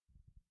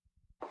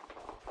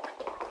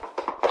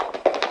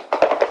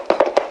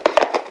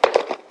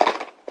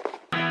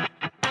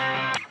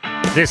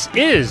This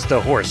is the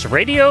Horse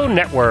Radio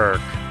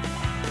Network.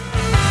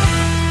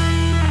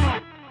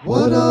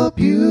 What a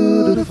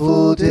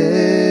beautiful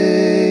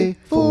day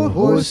for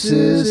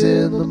horses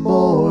in the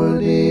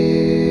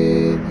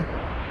morning.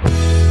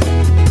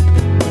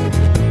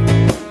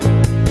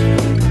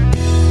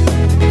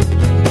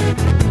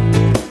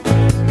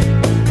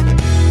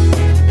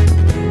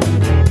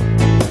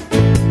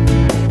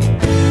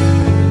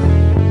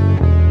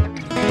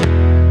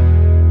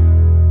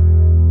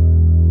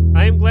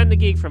 The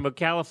Geek from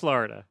Ocala,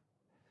 Florida.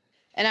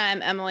 And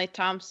I'm Emily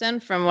Thompson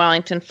from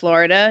Wellington,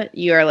 Florida.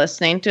 You are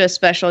listening to a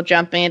special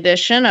jumping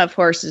edition of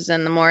Horses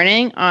in the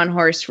Morning on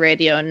Horse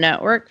Radio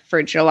Network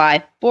for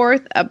July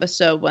 4th,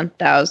 episode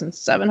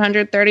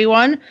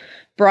 1731,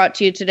 brought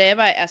to you today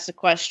by Ece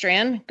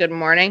Equestrian. Good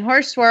morning,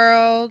 Horse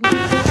World.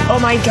 Oh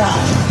my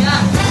God.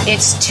 Yeah.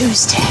 It's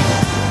Tuesday.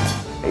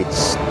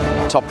 It's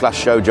top-class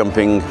show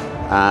jumping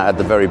at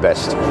the very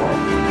best.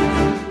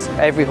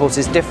 Every horse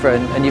is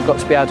different, and you've got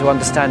to be able to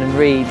understand and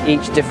read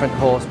each different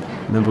horse.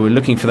 Remember, we're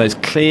looking for those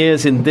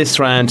clears in this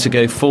round to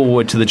go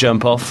forward to the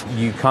jump off.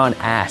 You can't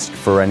ask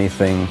for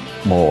anything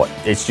more.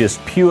 It's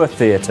just pure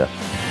theatre.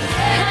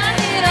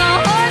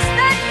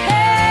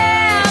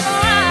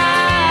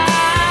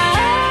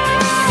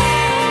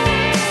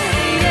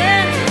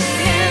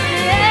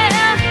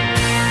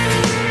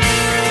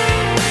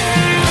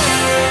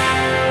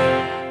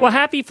 Well,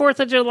 happy 4th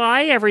of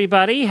July,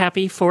 everybody.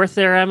 Happy 4th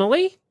there,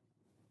 Emily.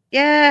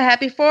 Yeah,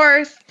 happy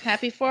 4th.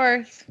 Happy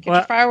 4th. Get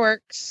your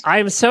fireworks. I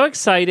am so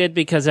excited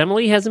because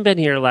Emily hasn't been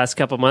here the last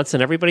couple months,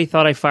 and everybody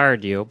thought I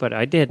fired you, but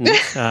I didn't.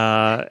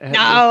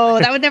 No,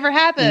 that would never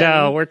happen.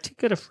 No, we're too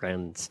good of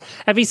friends.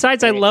 And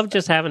besides, I love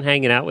just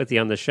hanging out with you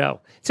on the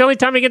show. It's the only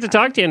time I get to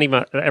talk to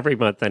you every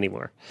month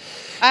anymore.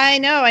 I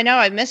know.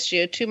 I missed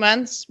you. 2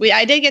 months.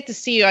 I did get to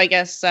see you, I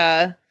guess.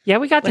 Yeah,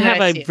 we got to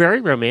have a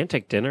very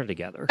romantic dinner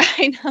together.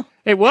 I know.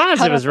 It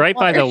was. It was right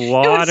by the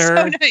water. It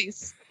was so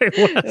nice.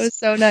 It was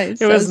so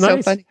nice. It was nice.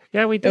 So funny.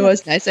 Yeah, we did. It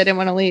was nice. I didn't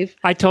want to leave.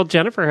 I told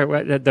Jennifer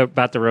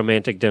about the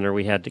romantic dinner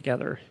we had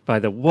together by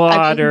the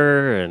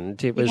water,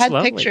 and it was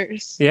lovely.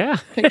 Pictures. Yeah.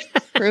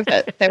 Pictures prove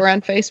it. They were on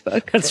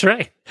Facebook. That's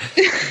right.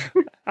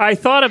 I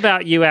thought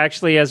about you,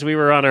 actually, as we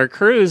were on our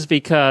cruise,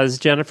 because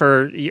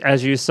Jennifer,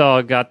 as you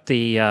saw, got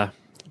the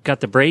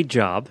braid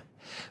job.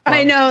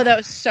 I know, that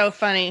was so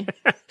funny.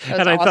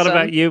 And I thought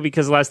about you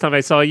because last time I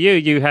saw you,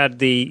 you had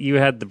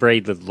the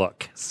braided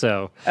look.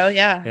 So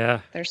yeah,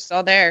 they're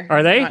still there.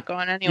 Are they? They're not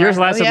going anywhere. Yours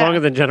lasted longer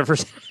than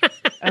Jennifer's.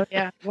 Oh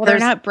yeah. Well, they're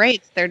not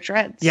braids; they're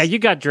dreads. Yeah, you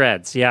got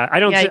dreads. Yeah,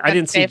 I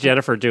didn't see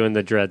Jennifer doing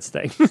the dreads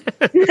thing.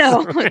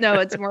 No,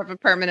 it's more of a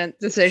permanent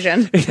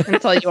decision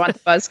until you want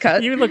the buzz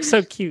cut. You look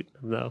so cute,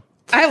 though.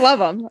 I love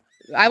them.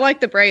 I like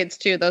the braids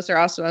too. Those are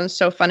awesome. It was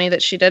so funny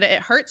that she did it.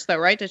 It hurts though,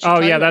 right? Oh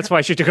yeah, that's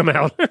why she took them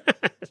out.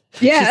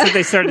 Yeah, she said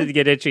they started to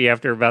get itchy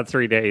after about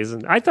 3 days,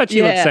 and I thought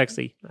she looked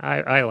sexy.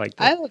 I liked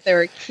it. I thought they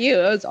were cute.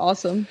 It was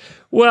awesome.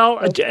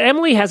 Well,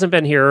 Emily hasn't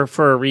been here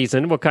for a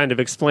reason. We'll kind of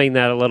explain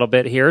that a little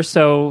bit here.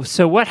 So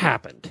what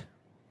happened?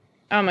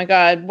 Oh my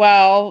God.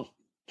 Well,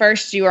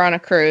 first you were on a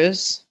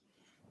cruise,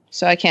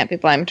 so I can't be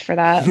blamed for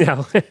that.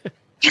 No.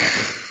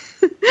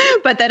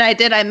 But then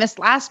I missed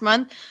last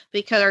month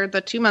or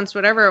the 2 months,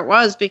 whatever it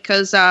was,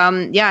 because,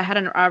 I had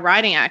a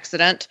riding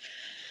accident.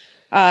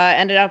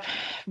 Ended up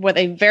with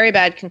a very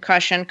bad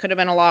concussion. Could have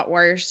been a lot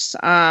worse.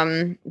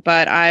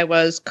 But I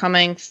was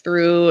coming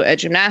through a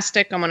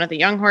gymnastic on one of the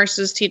young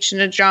horses teaching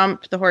to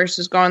jump. The horse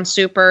was going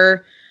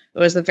super. It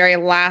was the very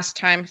last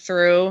time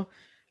through.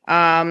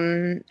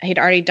 He'd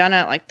already done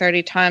it like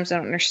 30 times. I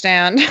don't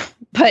understand.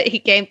 But he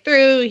came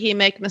through. He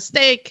made a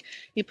mistake.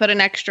 He put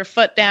an extra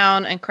foot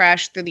down and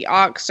crashed through the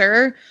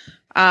oxer.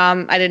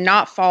 I did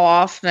not fall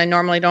off, and I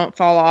normally don't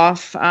fall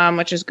off,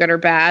 which is good or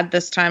bad.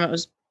 This time it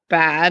was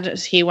bad.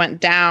 He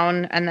went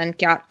down and then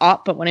got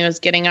up, but when he was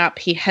getting up,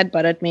 he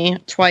headbutted me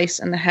twice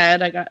in the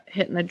head. I got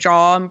hit in the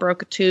jaw and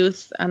broke a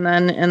tooth, and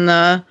then in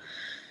the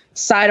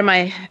side of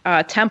my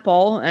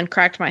temple and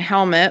cracked my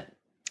helmet.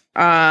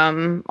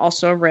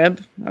 Also a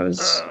rib. That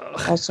was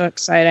also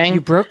exciting.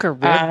 You broke a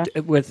rib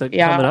with coming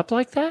up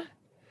like that?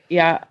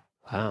 Yeah.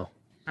 Wow.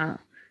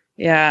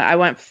 Yeah, I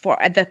went for.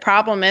 The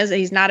problem is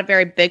he's not a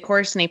very big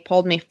horse, and he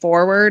pulled me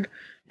forward,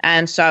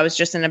 and so I was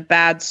just in a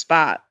bad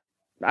spot.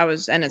 And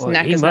his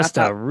neck. He must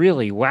have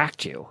really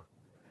whacked you.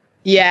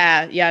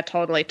 Yeah,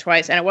 totally,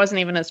 twice, and it wasn't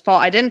even his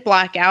fault. I didn't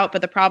black out,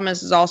 but the problem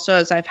is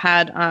I've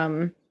had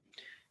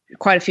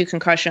quite a few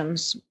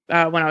concussions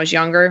when I was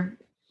younger,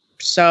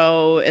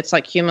 so it's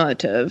like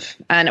cumulative.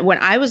 And when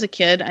I was a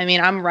kid, I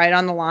mean, I'm right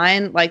on the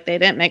line. Like, they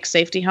didn't make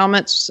safety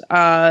helmets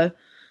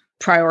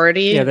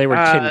priority. Yeah, they were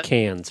tin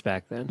cans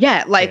back then.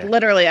 Yeah,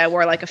 literally, I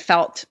wore like a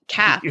felt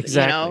cap.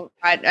 Exactly. You know,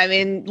 I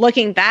mean,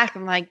 looking back,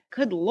 I'm like,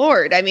 good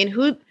Lord. I mean,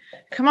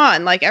 come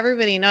on, like,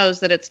 everybody knows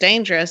that it's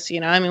dangerous,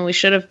 you know. I mean, it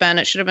should have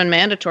been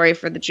mandatory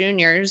for the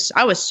juniors.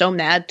 I was so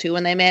mad too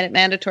when they made it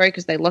mandatory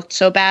because they looked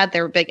so bad.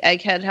 They were big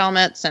egghead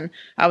helmets, and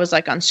I was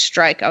like on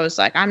strike. I was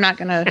like, I'm not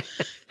gonna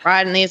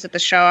ride in these at the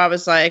show. I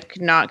was like,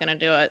 not gonna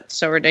do it.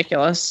 So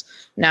ridiculous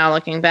now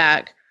looking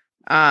back.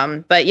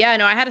 But yeah,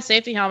 no, I had a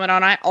safety helmet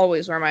on. I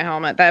always wear my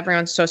helmet. That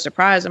everyone's so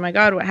surprised. Oh my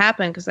God, what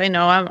happened? Because they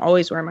know I'm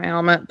always wearing my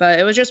helmet. But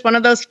it was just one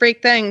of those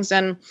freak things.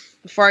 And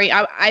before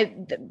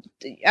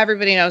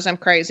everybody knows I'm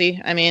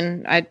crazy. I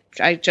mean,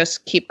 I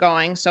just keep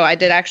going. So I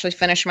did actually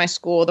finish my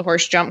school. The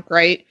horse jumped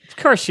great. Of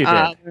course you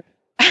did.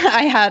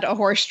 I had a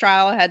horse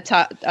trial. I had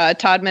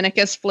Todd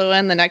Minikis flew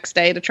in the next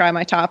day to try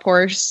my top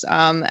horse,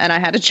 and I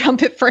had to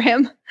jump it for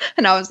him.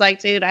 And I was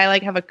like, dude, I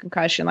have a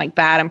concussion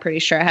bad. I'm pretty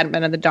sure I hadn't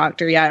been to the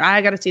doctor yet.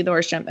 I got to see the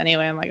horse jump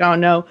anyway. I'm like, oh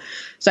no.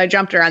 So I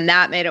jumped around.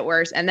 That made it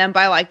worse. And then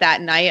by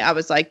that night, I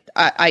was I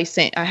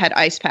had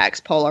ice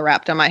packs polo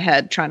wrapped on my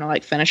head trying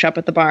to finish up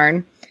at the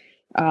barn.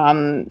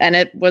 And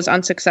it was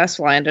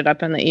unsuccessful. I ended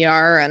up in the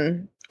ER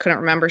and couldn't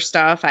remember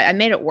stuff. I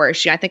made it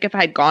worse. I think if I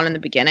had gone in the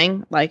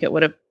beginning,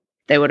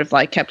 they would have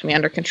kept me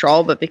under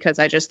control, but because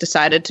I just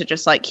decided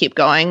to keep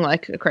going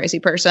like a crazy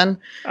person.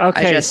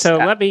 Okay, so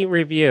let me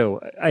review.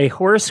 A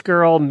horse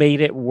girl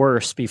made it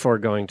worse before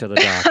going to the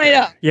doctor. I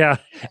know. Yeah.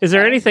 Is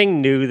there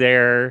anything new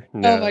there?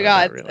 No, oh my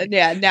God. Really.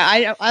 Yeah.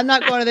 No, I'm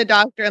not going to the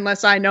doctor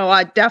unless I know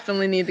I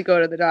definitely need to go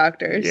to the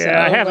doctor. Yeah, so,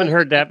 I haven't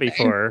heard that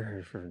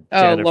before.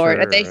 Oh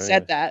Lord, they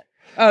said that.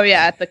 Oh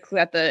yeah, at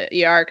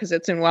the ER because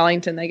it's in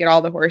Wellington. They get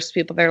all the horse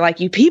people. They're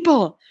like, "You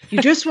people, you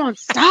just won't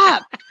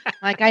stop."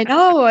 I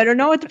know. I don't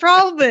know what the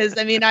problem is.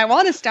 I mean, I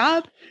want to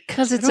stop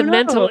because it's a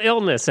mental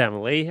illness,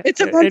 Emily.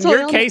 It's a mental. In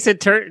your case,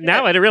 it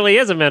really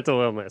is a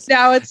mental illness.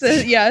 Now it's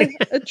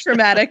a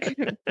traumatic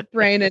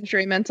brain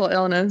injury, mental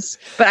illness.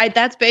 But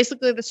that's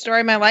basically the story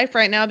of my life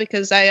right now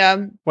because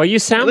Well, you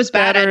sound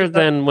better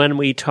than when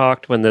we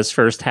talked when this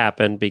first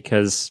happened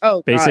because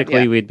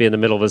basically we'd be in the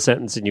middle of a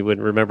sentence and you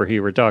wouldn't remember who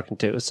you were talking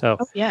to. So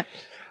yeah,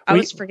 I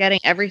was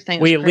forgetting everything.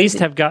 We at least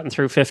have gotten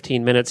through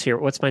 15 minutes here.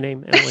 What's my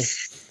name, Emily?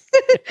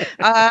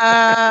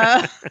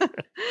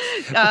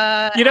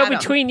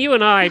 Between you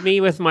and I,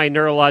 me with my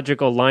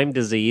neurological Lyme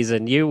disease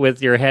and you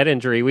with your head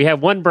injury, we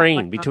have one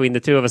brain between the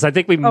two of us. I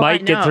think we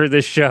might get through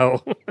this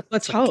show.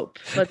 Let's hope.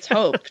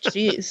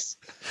 Jeez.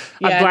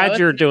 I'm glad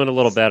you're doing a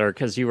little better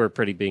because you were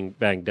pretty being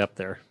banged up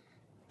there.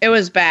 It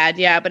was bad,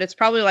 yeah, but it's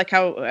probably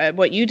how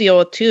what you deal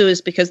with too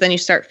is because then you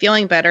start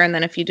feeling better, and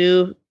then if you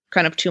do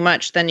kind of too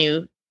much, then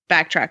you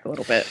backtrack a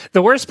little bit.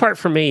 The worst part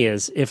for me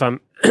is if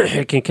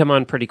it can come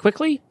on pretty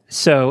quickly.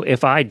 So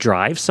if I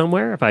drive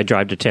somewhere, if I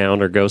drive to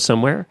town or go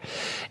somewhere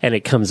and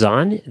it comes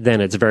on,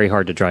 then it's very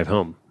hard to drive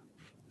home.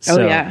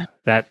 So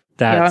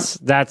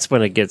that's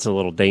when it gets a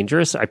little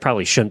dangerous. I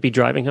probably shouldn't be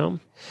driving home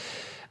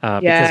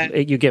because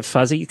you get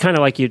fuzzy, kind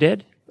of like you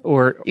did.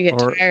 Or you get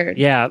tired.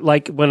 Yeah,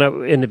 like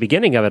in the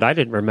beginning of it, I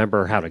didn't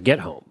remember how to get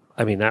home.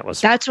 I mean,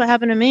 that's what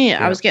happened to me.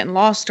 Yeah. I was getting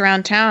lost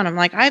around town. I'm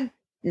like, I'm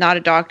not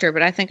a doctor,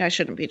 but I think I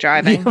shouldn't be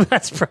driving. Yeah,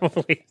 that's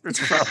probably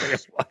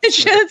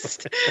it's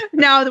just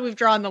now that we've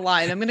drawn the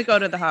line, I'm going to go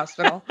to the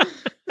hospital.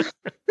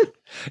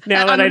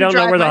 Now that I don't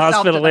know where the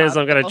hospital is,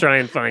 I'm going to try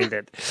and find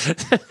it.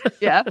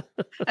 Yeah,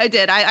 I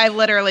did. I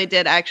literally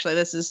did. Actually,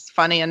 this is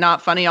funny and not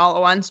funny all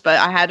at once, but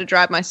I had to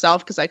drive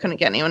myself because I couldn't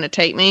get anyone to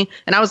take me.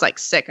 And I was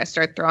sick. I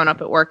started throwing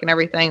up at work and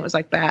everything. It was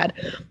bad.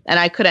 And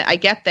I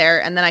get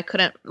there and then I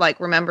couldn't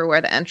remember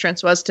where the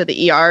entrance was to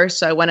the ER.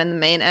 So I went in the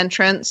main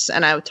entrance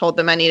and I told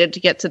them I needed to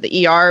get to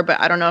the ER, but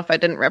I don't know if I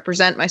didn't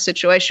represent my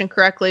situation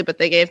correctly, but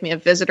they gave me a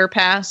visitor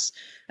pass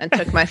and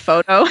took my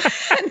photo.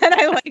 And then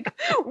I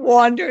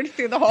wandered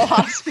through the whole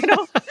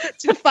hospital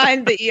to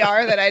find the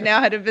ER that I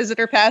now had a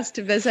visitor pass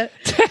to visit.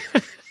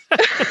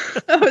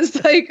 I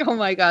was like, oh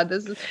my God,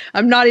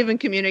 I'm not even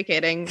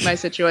communicating my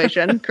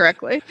situation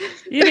correctly.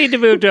 You need to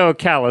move to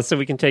Ocala so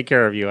we can take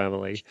care of you,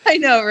 Emily. I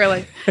know,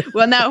 really.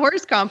 When that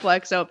horse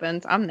complex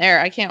opens, I'm there.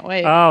 I can't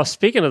wait. Oh,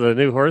 speaking of the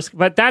new horse,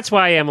 but that's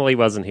why Emily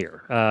wasn't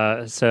here.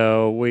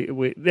 So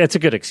we that's a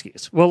good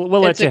excuse. We'll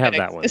let you have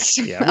that one.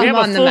 Yeah, we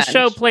have a full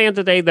show planned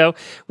today, though.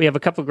 We have a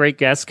couple great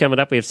guests coming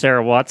up. We have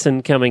Sarah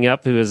Watson coming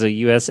up, who is a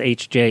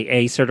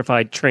USHJA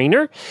certified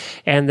trainer,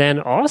 and then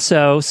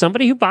also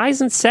somebody who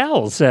buys and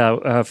sells.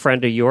 A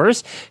friend of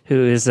yours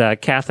who is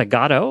Katha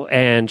Gatto,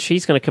 and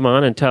she's going to come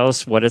on and tell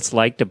us what it's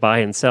like to buy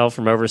and sell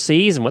from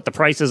overseas and what the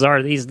prices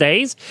are these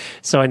days.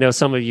 So I know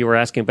some of you were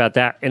asking about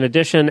that. In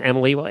addition,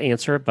 Emily will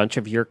answer a bunch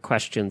of your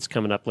questions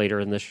coming up later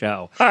in the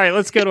show. All right,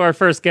 let's go to our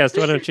first guest.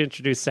 Why don't you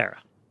introduce Sarah?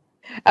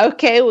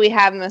 Okay, we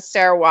have Miss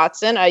Sarah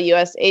Watson, a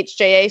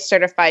USHJA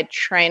certified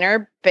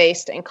trainer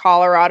based in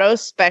Colorado,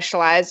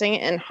 specializing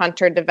in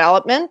hunter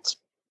development.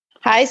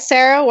 Hi,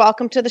 Sarah.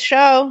 Welcome to the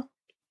show.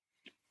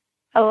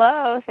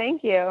 Hello,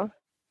 thank you.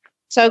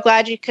 So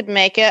glad you could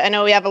make it. I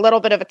know we have a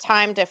little bit of a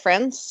time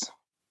difference.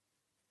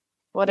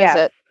 What is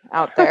it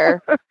out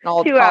there in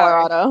old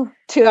Colorado?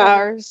 2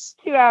 hours.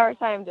 2 hour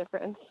time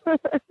difference.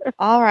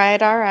 All right.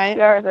 2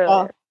 hours earlier.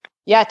 Well,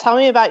 yeah, tell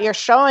me about your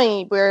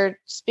showing. We were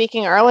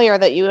speaking earlier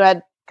that you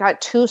had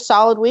got 2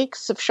 solid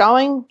weeks of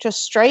showing,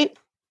 just straight.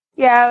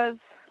 Yeah, I was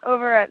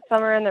over at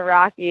Summer in the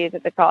Rockies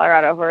at the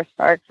Colorado Horse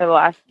Park for the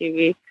last 2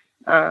 weeks.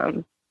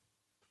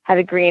 Had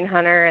a green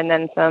hunter and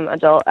then some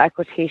adult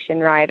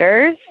equitation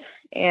riders,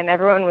 and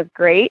everyone was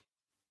great.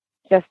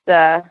 Just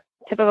a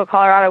typical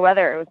Colorado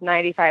weather. It was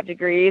 95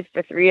 degrees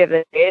for 3 of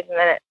the days, and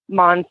then it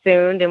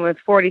monsooned and was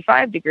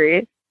 45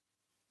 degrees.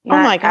 And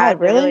oh my God,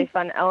 really? A really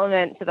fun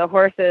element to the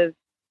horse's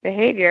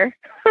behavior.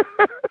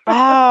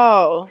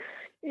 Wow.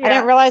 Yeah. I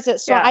didn't realize it.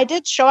 So I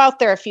did show out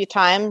there a few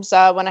times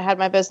when I had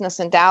my business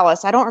in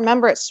Dallas. I don't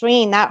remember it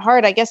swinging that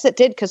hard. I guess it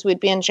did because we'd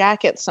be in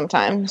jackets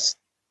sometimes.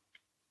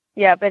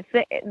 Yeah, but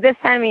this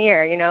time of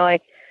year, you know,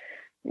 like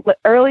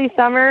early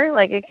summer,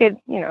 like it could,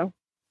 you know,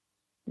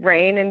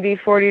 rain and be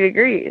 40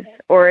 degrees,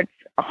 or it's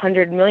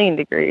 100 million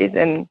degrees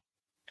and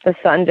the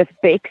sun just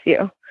bakes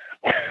you.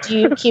 Do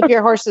you keep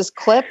your horses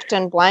clipped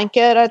and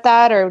blanket at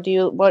that, or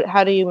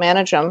how do you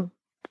manage them?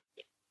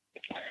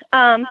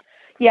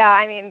 Yeah,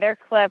 I mean, they're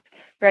clipped,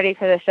 ready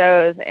for the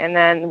shows, and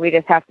then we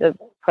just have to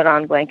put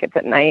on blankets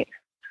at night.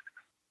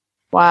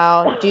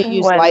 Wow. Do you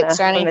use lights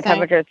or anything? When the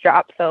temperatures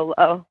drop so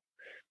low.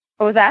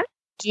 What was that?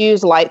 Do you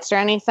use lights or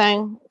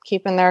anything,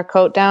 keeping their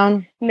coat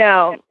down?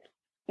 No.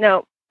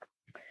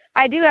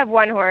 I do have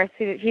one horse.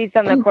 He's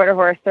on the quarter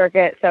horse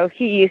circuit, so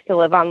he used to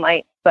live on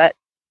lights, but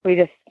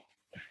it's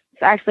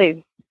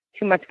actually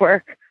too much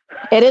work.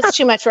 It is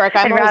too much work.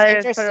 I'm I'd rather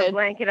interested. just put a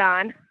blanket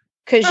on.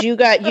 Because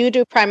you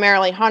do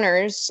primarily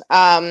hunters.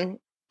 I'm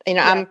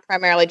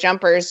primarily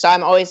jumpers, so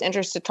I'm always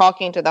interested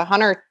talking to the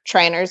hunter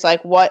trainers.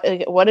 Like, what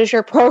is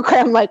your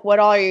program? Like, what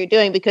all are you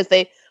doing? Because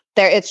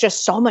it's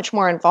just so much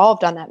more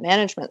involved on that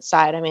management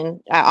side. I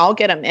mean, I'll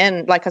get them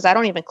in, like, because I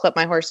don't even clip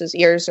my horse's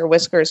ears or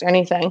whiskers or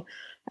anything,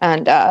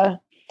 and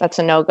that's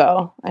a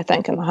no-go. I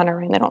think in the hunter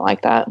ring, they don't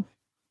like that.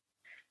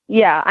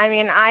 Yeah, I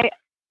mean,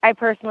 I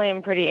personally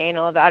am pretty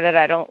anal about it.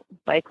 I don't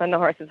like when the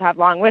horses have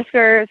long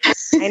whiskers.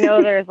 I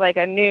know there's like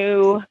a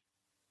new,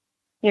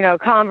 you know,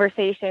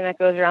 conversation that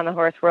goes around the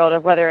horse world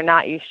of whether or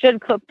not you should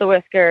clip the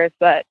whiskers,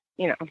 but,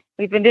 you know,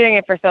 we've been doing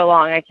it for so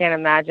long, I can't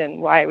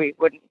imagine why we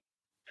wouldn't.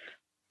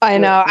 I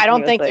know. I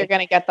don't think you're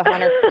going to get the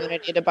hunter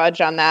community to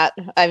budge on that.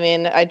 I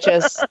mean,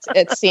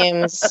 it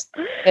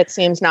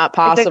seems not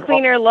possible. It's a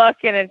cleaner look,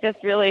 and it just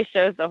really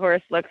shows the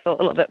horse looks a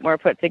little bit more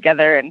put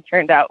together and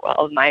turned out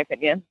well, in my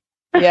opinion.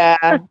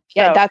 Yeah.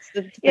 So, that's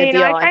the you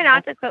deal. know, I try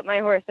not to clip my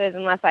horses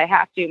unless I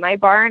have to. My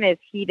barn is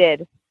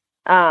heated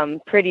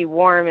pretty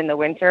warm in the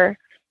winter,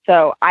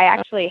 so I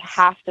actually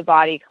have to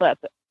body clip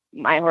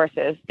my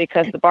horses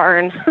because the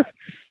barn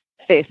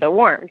stays so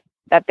warm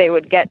that they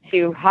would get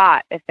too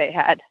hot if they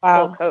had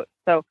full coats.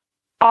 So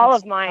all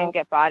of mine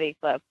get body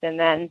clipped, and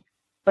then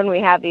when we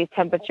have these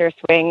temperature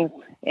swings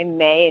in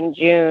May and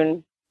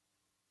June,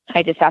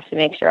 I just have to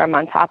make sure I'm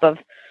on top of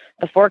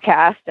the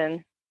forecast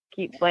and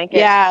keep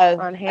blankets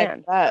on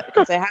hand.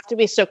 Because they have to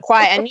be so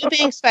quiet. And you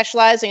being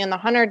specializing in the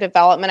hunter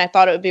development, I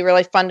thought it would be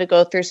really fun to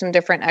go through some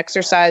different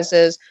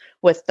exercises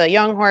with the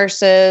young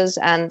horses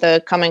and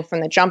the coming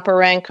from the jumper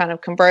ring, kind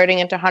of converting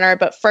into hunter.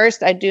 But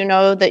first, I do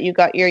know that you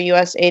got your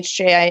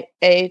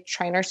USHJA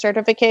trainer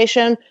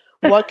certification.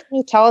 What can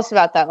you tell us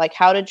about that? Like,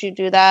 how did you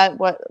do that?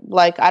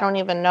 I don't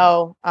even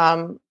know.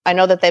 I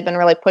know that they've been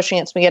really pushing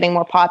it. It's been getting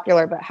more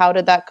popular, but how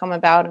did that come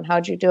about and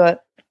how'd you do it?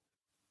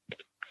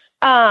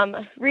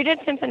 Rita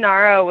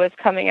Timpanaro was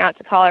coming out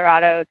to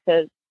Colorado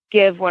to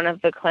give one of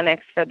the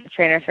clinics for the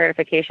trainer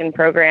certification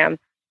program.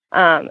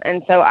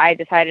 And so I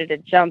decided to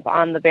jump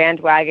on the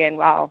bandwagon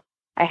while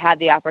I had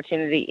the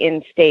opportunity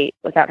in state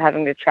without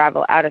having to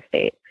travel out of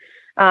state.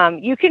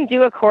 You can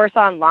do a course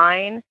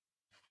online,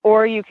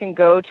 or you can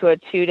go to a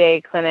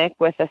 2-day clinic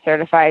with a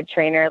certified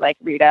trainer like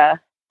Rita.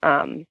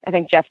 I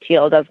think Jeff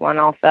Teal does one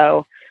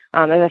also.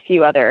 There's a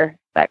few other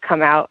that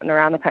come out and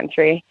around the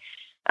country.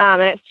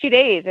 And it's 2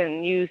 days,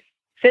 and you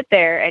sit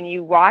there and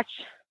you watch.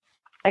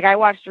 Like, I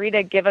watched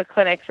Rita give a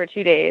clinic for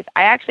 2 days.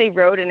 I actually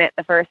rode in it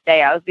the first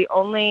day. I was the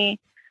only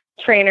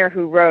trainer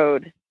who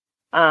rode.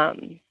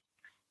 And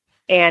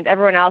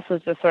everyone else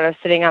was just sort of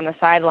sitting on the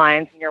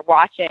sidelines, and you're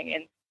watching.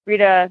 And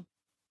Rita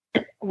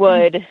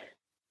would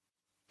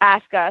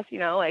ask us, you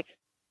know, like,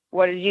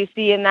 what did you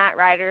see in that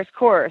rider's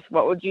course?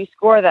 What would you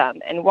score them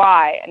and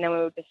why? And then we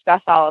would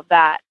discuss all of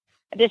that.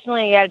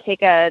 Additionally, you had to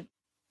take a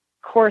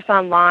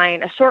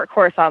short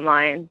course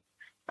online,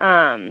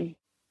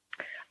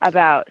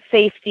 about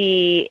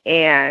safety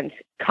and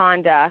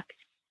conduct.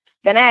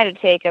 Then I had to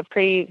take a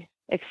pretty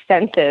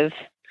extensive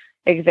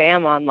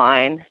exam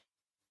online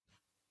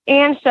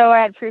and show I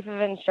had proof of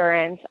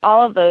insurance,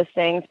 all of those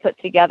things put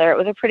together. It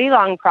was a pretty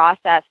long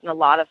process and a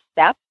lot of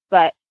steps,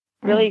 but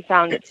really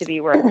found it to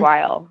be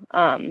worthwhile.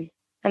 And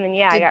then,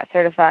 I got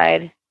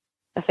certified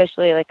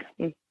officially like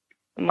a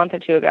month or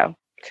two ago.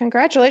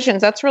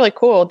 Congratulations. That's really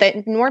cool.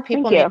 More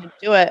people need to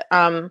do it.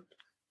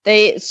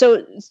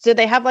 Do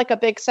they have like a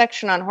big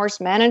section on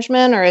horse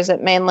management, or is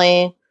it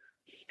mainly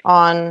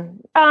on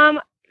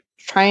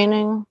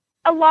training?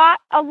 A lot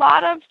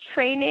of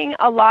training,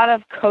 a lot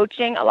of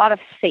coaching, a lot of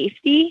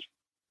safety.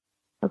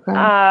 Okay.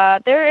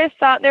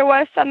 There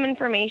was some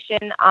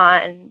information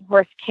on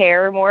horse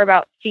care, more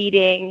about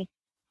feeding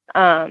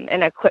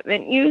and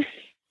equipment use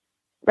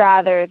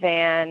rather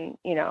than,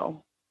 you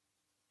know,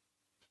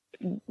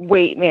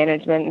 weight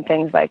management and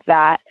things like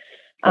that.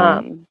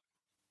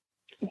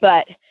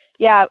 But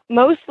yeah,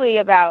 mostly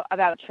about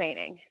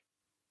training.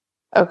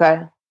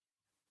 Okay.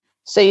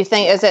 So you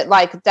think, is it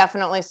like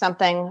definitely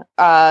something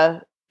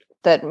that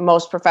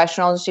most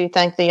professionals, do you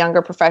think the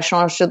younger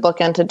professionals should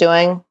look into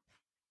doing?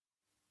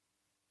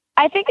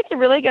 I think it's a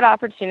really good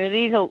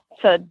opportunity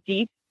to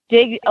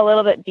dig a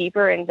little bit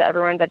deeper into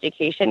everyone's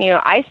education.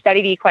 I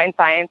studied equine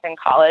science in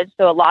college,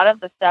 so a lot of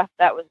the stuff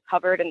that was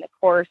covered in the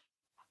course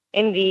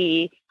in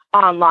the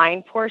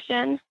online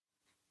portion,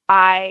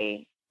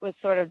 I was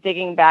sort of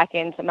digging back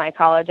into my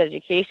college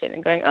education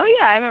and going, oh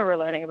yeah, I remember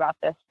learning about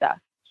this stuff.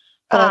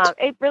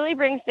 It really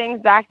brings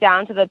things back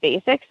down to the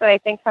basics that I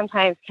think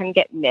sometimes can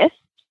get missed.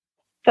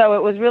 So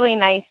it was really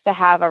nice to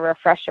have a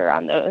refresher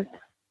on those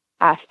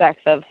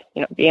aspects of,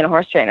 being a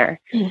horse trainer.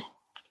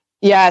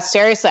 Yeah,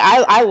 seriously.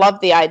 I love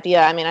the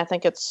idea. I mean, I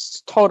think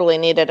it's totally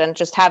needed, and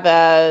just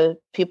have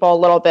people a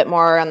little bit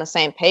more on the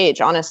same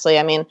page. Honestly,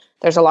 I mean,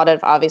 there's a lot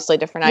of obviously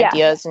different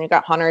ideas, and you've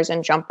got hunters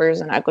and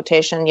jumpers and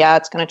equitation. Yeah,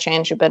 it's going to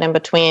change a bit in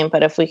between,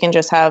 but if we can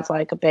just have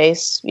like a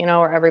base,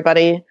 where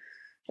everybody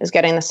is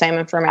getting the same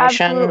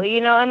information. Absolutely.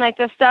 And like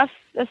the stuff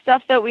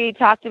that we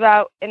talked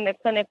about in the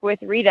clinic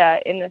with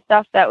Rita, in the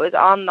stuff that was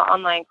on the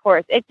online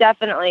course, it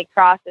definitely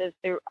crosses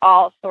through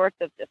all sorts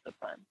of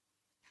disciplines.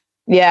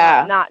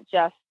 Yeah. Not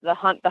just the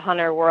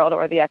hunter world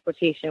or the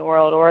equitation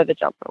world or the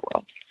jumper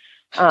world.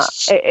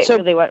 It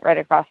really went right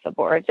across the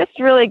board. Just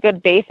really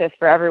good basis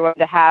for everyone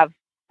to have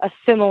a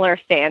similar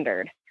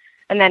standard,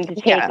 and then to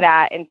take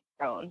that into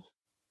their own.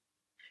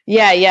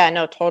 Yeah,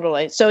 no,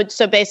 totally. So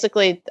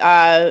basically,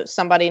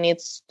 somebody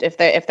needs, if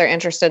they're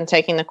interested in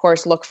taking the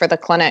course, look for the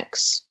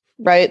clinics,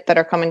 right, that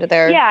are coming to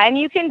their. Yeah, and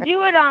you can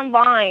do it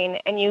online,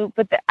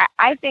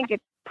 I think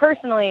it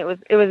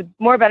was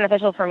more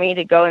beneficial for me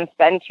to go and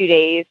spend 2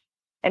 days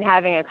and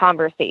having a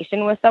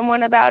conversation with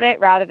someone about it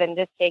rather than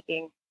just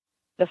taking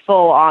the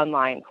full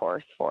online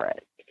course for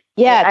it.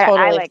 Yeah,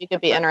 totally. If you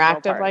could be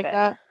interactive like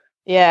that.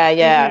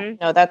 Yeah. Mm-hmm.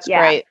 No, that's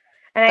great.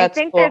 And I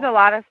think there's a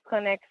lot of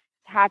clinics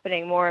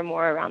happening more and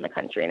more around the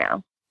country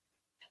now.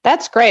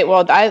 That's great.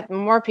 Well,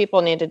 more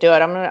people need to do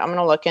it. I'm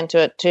gonna look into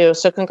it too.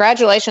 So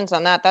congratulations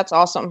on that. That's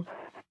awesome.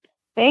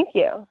 Thank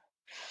you.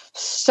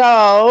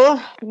 So,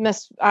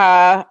 Miss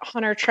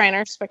Hunter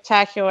Trainer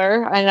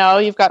Spectacular, I know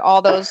you've got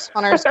all those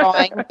hunters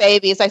going,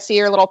 babies. I see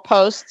your little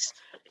posts.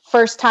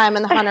 First time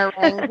in the hunter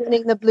ring,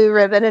 winning the blue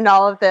ribbon and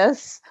all of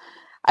this.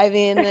 I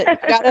mean, you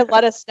got to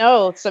let us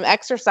know some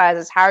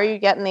exercises. How are you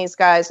getting these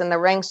guys in the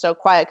ring so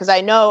quiet? Because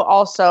I know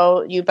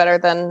also you better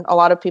than a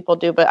lot of people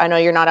do, but I know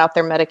you're not out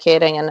there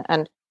medicating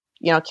and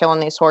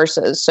killing these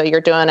horses. So you're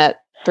doing it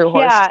through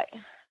horse.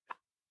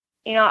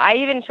 Yeah. I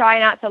even try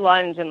not to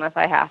lunge unless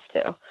I have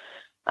to.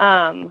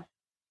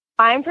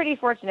 I'm pretty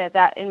fortunate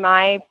that in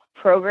my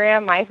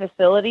program, my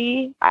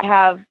facility, I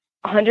have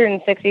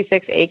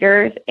 166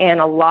 acres and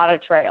a lot of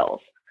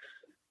trails.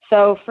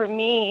 So for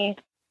me,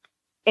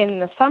 in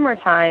the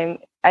summertime,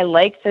 I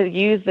like to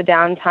use the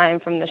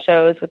downtime from the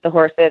shows with the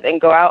horses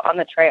and go out on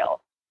the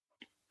trail.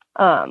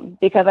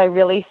 Because I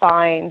really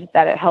find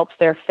that it helps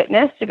their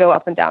fitness to go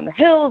up and down the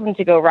hills and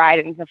to go ride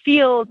in the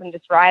fields and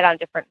just ride on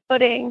different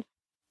footing.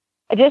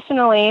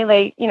 Additionally,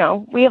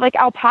 we have like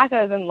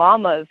alpacas and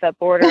llamas that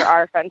border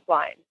our fence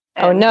line.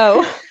 Oh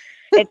no.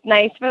 It's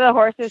nice for the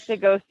horses to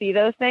go see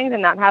those things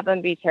and not have them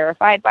be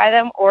terrified by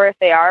them, or if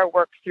they are,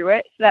 work through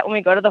it so that when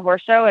we go to the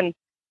horse show and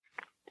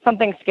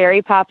something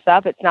scary pops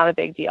up, it's not a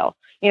big deal.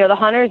 The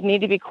hunters need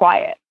to be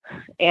quiet,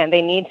 and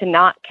they need to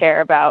not care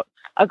about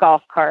a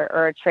golf cart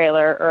or a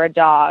trailer or a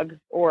dog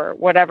or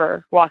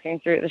whatever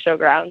walking through the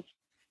showgrounds.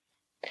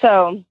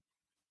 So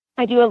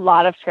I do a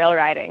lot of trail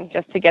riding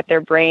just to get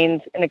their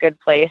brains in a good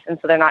place, and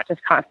so they're not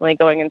just constantly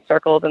going in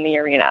circles in the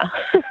arena.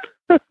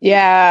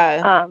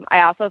 Yeah.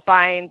 I also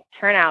find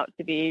turnout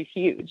to be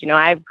huge.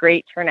 I have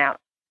great turnout.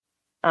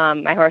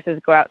 My horses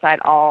go outside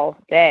all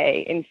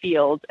day in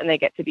fields, and they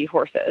get to be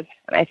horses.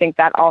 And I think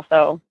that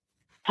also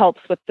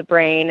helps with the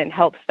brain and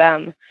helps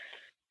them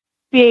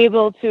be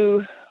able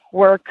to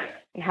work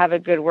and have a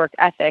good work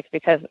ethic,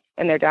 because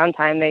in their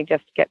downtime, they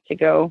just get to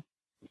go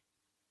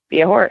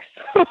be a horse.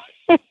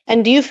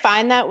 And do you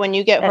find that when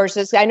you get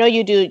horses, I know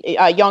you do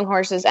young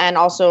horses and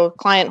also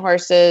client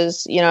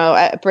horses,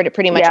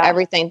 pretty much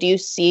everything. Do you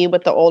see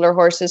with the older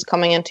horses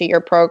coming into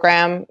your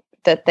program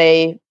that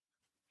they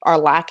are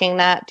lacking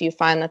that? Do you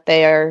find that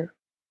they are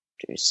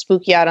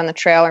spooky out on the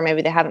trail, or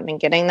maybe they haven't been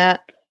getting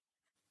that?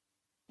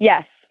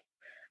 Yes.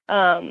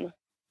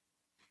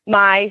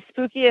 My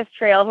spookiest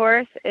trail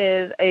horse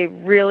is a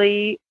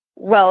really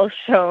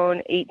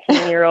well-shown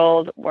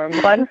 18-year-old warm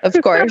blood. Of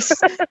course.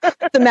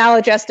 The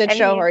maladjusted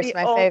show horse,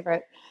 my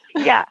favorite.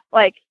 Yeah,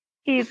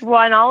 he's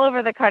won all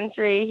over the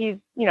country. He's,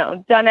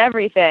 done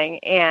everything,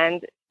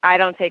 and I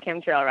don't take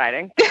him trail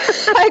riding.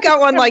 I got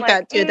one like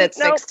that too. That's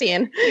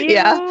 16. You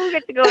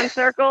get to go in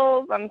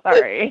circles. I'm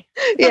sorry.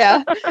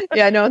 Yeah,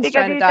 no one's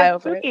trying to die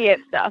over it. Because he's spooky at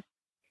stuff.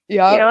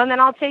 Yeah. And then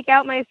I'll take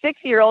out my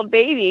 6-year-old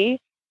baby,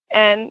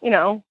 and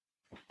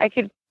I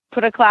could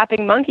put a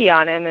clapping monkey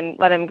on him and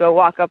let him go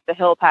walk up the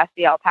hill past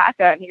the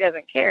alpaca, and he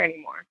doesn't care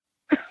anymore.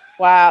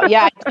 Wow.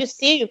 Yeah, you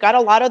see, you've got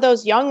a lot of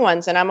those young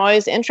ones, and I'm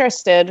always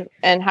interested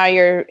in how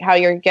you're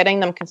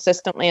getting them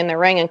consistently in the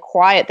ring and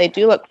quiet. They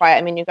do look quiet.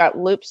 I mean, you got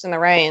loops in the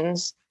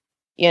reins,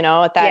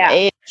 at that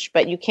age,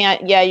 but you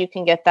can't. Yeah, you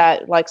can get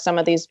that. Like some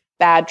of these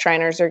bad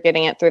trainers are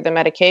getting it through the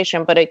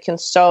medication, but it can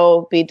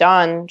so be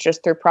done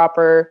just through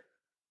proper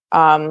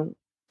kind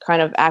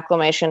of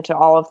acclimation to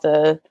all of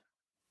the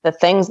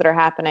things that are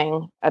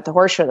happening at the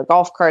horse show, the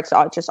golf carts,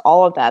 just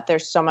all of that.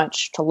 There's so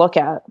much to look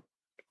at.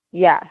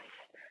 Yes.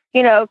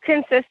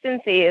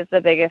 Consistency is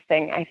the biggest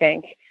thing, I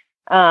think.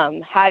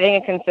 Having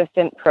a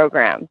consistent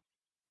program.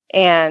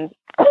 And,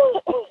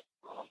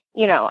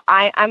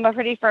 I'm a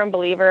pretty firm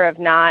believer of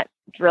not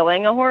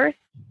drilling a horse.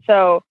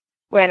 So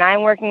when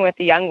I'm working with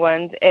the young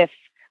ones, if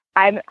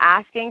I'm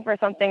asking for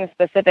something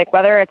specific,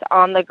 whether it's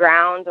on the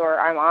ground or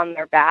I'm on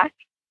their back,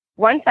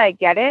 once I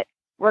get it,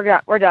 we're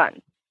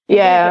done.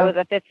 Yeah. It was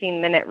a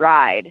 15-minute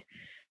ride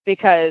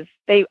because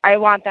I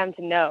want them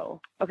to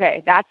know,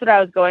 okay, that's what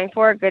I was going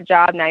for. Good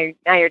job. Now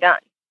you're done.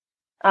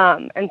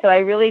 And so I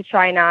really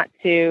try not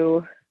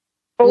to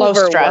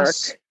overwork,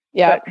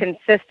 but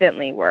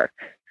consistently work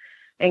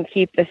and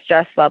keep the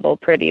stress level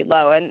pretty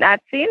low. And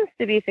that seems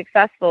to be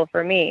successful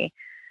for me.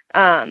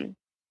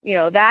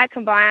 That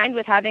combined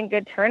with having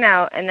good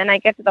turnout, and then I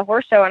get to the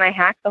horse show and I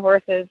hack the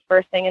horses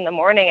first thing in the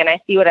morning and I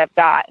see what I've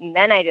got. And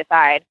then I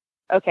decide,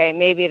 okay,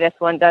 maybe this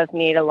one does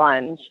need a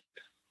lunge.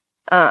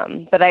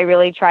 But I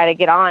really try to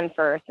get on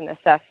first and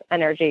assess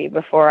energy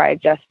before I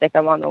just stick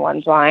them on the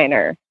lunge line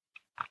or,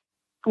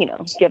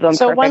 give them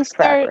perfect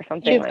prep or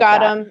something like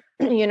that. So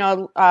once you've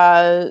got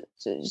them,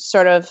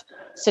 sort of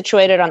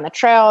situated on the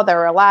trail,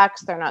 they're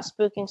relaxed, they're not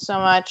spooking so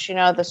much,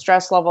 the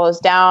stress level is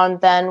down,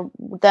 then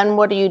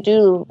what do you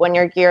do when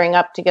you're gearing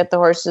up to get the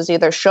horses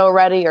either show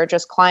ready or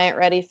just client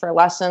ready for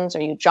lessons?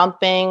 Are you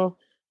jumping?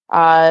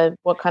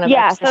 What kind of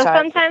exercise? So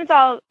sometimes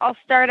I'll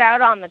start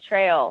out on the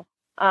trail,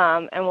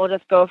 and we'll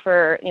just go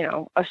for,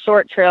 a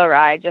short trail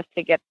ride just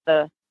to get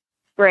the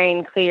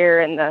brain clear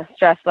and the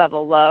stress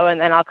level low.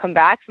 And then I'll come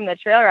back from the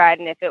trail ride.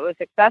 And if it was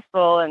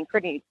successful and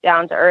pretty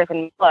down to earth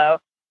and low,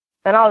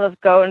 then I'll just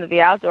go into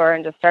the outdoor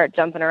and just start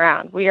jumping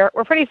around. We're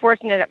pretty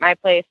fortunate at my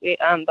place. The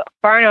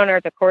barn owner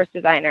is a course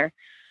designer.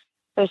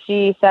 So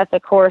she sets a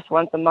course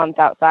once a month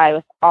outside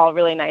with all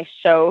really nice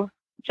show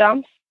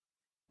jumps.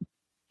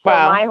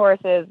 Wow. So my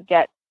horses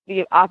get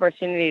the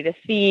opportunity to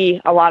see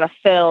a lot of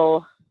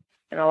fill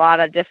and a lot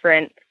of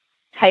different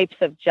types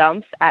of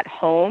jumps at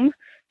home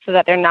so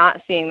that they're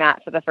not seeing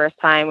that for the first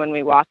time when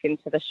we walk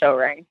into the show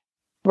ring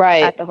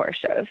at the horse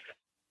shows.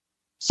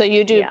 So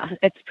you do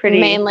it's pretty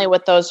mainly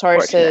with those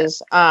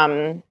horses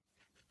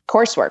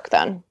coursework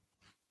then?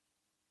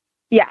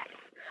 Yes.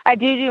 I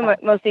do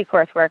mostly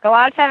coursework. A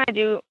lot of time I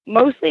do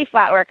mostly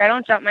flat work. I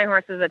don't jump my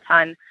horses a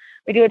ton.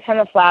 We do a ton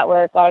of flat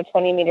work, a lot of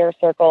 20-meter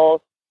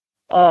circles,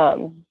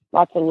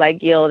 lots of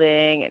leg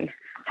yielding and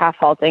half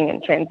halting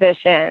and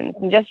transitions,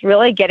 and just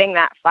really getting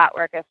that flat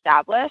work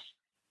established.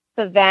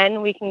 So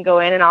then we can go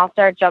in and I'll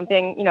start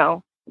jumping,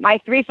 my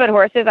 3-foot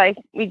horses,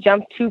 we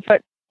jump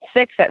 2'6"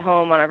 at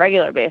home on a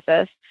regular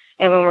basis.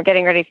 And when we're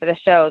getting ready for the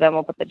show, then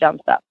we'll put the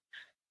jumps up.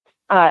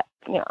 I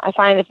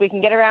find if we can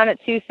get around at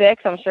 2'6",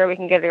 I'm sure we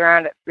can get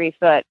around at 3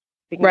 foot.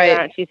 If we can get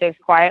around at 2'6"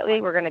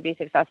 quietly, we're going to be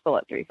successful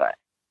at 3 foot.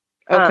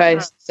 Okay.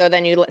 So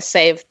then you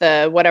save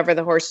whatever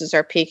the horses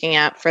are peaking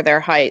at for their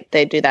height.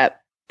 They do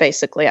that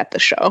basically at the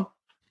show.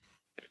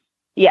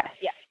 Yes.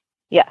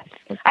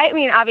 I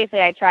mean,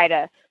 obviously I try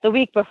to, the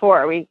week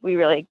before we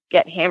really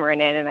get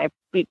hammering in and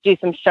we do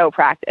some show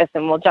practice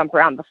and we'll jump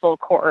around the full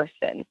course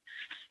and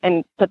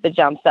put the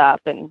jumps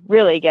up and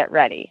really get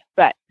ready.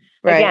 But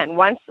again,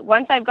 once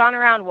I've gone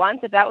around once,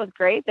 if that was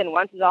great, then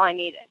once is all I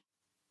needed.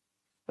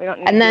 We don't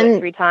need to do it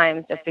 3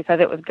 times just because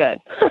it was good.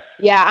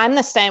 Yeah, I'm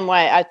the same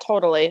way. I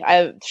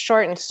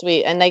short and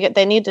sweet, and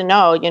they need to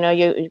know,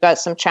 you've got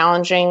some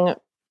challenging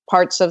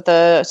parts of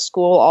the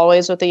school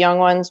always with the young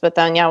ones, but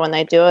then when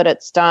they do it,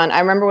 it's done. I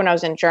remember when I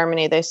was in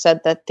Germany, they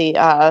said that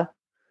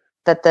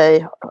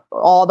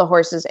all the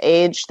horses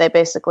age, they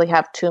basically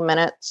have 2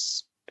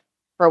 minutes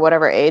for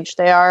whatever age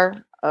they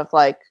are of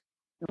real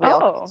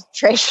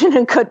concentration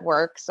and good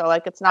work. So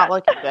it's not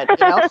looking good,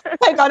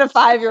 Like on a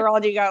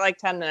 5-year-old, you got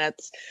 10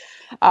 minutes.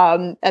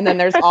 And then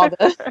there's all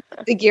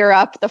the gear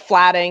up, the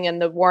flatting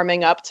and the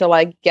warming up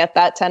to get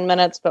that 10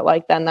 minutes.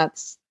 But then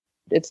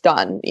it's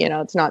done,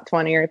 it's not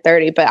 20 or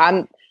 30, but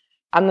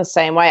I'm the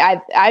same way.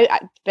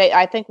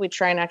 I think we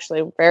train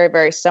actually very,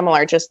 very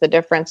similar. Just the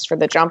difference for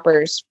the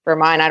jumpers for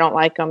mine, I don't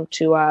like them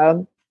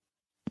to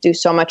do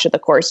so much of the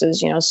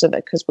courses, so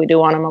that because we do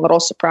want them a little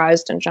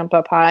surprised and jump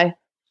up high.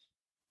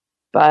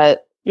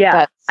 But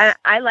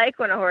I like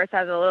when a horse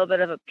has a little bit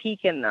of a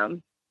peak in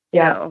them.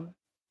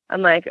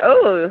 I'm like,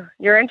 oh,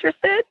 you're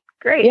interested?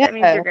 Great. That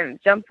means you're going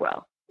to jump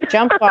well.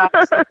 Jump off.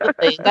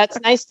 Absolutely. That's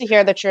nice to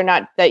hear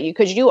that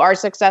because you are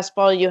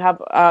successful. You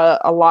have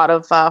a lot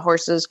of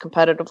horses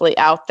competitively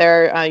out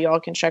there. You all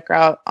can check her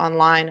out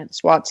online at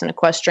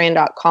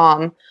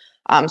Swatsonequestrian.com.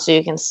 So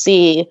you can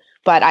see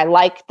But I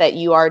like that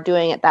you are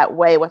doing it that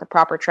way with a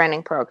proper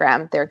training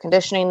program. They're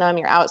conditioning them.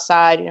 You're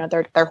outside.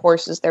 They're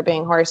horses. They're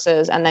being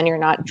horses, and then you're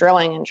not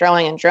drilling and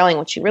drilling and drilling.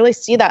 Which you really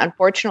see that,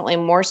 unfortunately,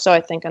 more so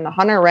I think in the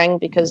hunter ring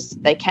because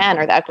they can,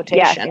 or the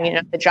equitation.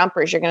 Yeah. The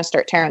jumpers, you're going to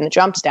start tearing the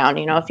jumps down.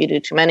 If you do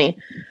too many,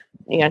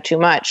 too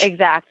much.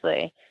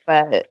 Exactly.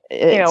 But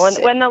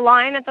when the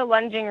line at the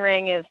lunging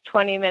ring is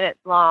 20 minutes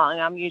long,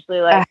 I'm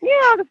usually like,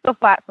 I'll just go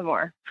flat some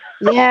more.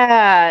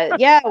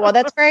 Yeah. Well,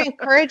 that's very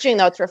encouraging,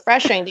 though. It's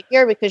refreshing to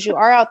hear because you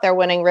are out there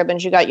winning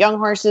ribbons. You got young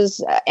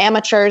horses,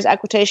 amateurs,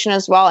 equitation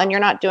as well, and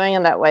you're not doing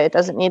it that way. It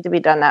doesn't need to be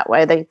done that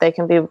way. They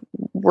can be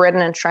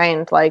ridden and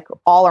trained like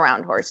all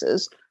around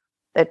horses.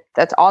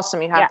 That's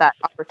awesome. You have that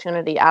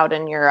opportunity out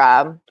in your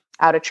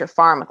out at your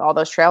farm with all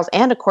those trails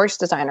and a course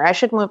designer. I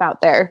should move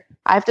out there.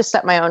 I have to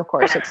set my own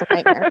course. It's a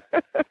nightmare.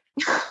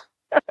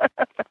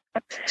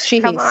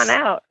 Come on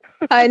out.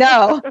 I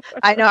know.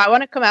 I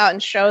want to come out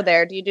and show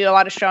there. Do you do a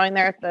lot of showing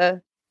there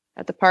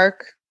at the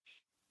park?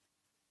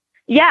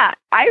 Yeah,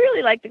 I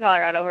really like the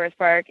Colorado Horse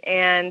Park.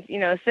 And,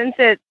 since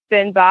it's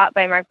been bought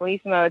by Mark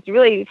Bellissimo,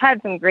 we've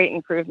had some great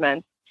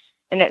improvements.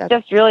 And it's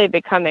just really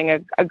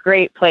becoming a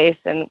great place.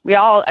 And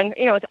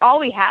it's all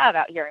we have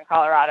out here in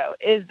Colorado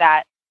is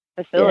that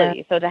facility.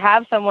 Yeah. So to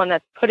have someone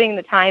that's putting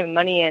the time and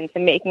money into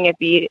making it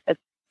be as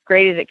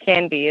great as it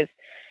can be is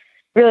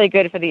really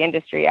good for the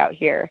industry out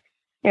here.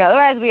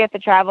 Otherwise we have to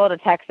travel to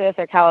Texas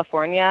or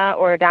California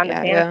or down to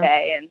Santa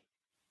Fe, and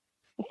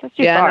it's just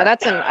too far. No,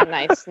 that's a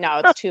nice.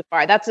 No, it's too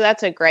far. That's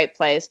a great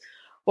place.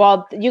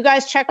 Well, you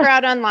guys check her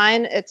out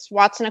online. It's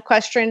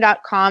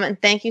watsonequestrian.com,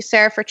 and thank you,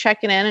 Sarah, for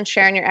checking in and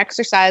sharing your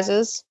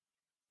exercises.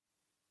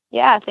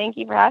 Yeah, thank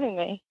you for having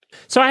me.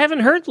 So I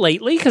haven't heard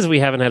lately because we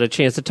haven't had a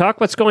chance to talk.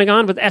 What's going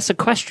on with Ece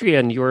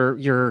Equestrian,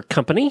 your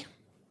company?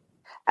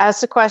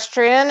 Ece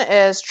Equestrian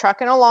is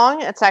trucking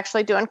along. It's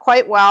actually doing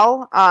quite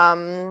well.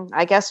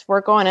 I guess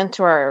we're going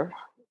into our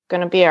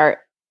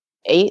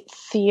 8th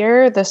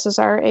year. This is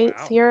our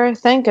 8th year, I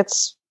think.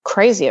 It's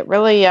crazy. It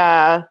really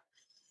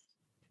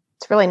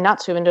it's really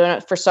nuts. We've been doing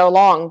it for so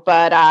long,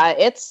 but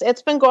it's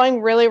been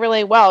going really,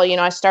 really well.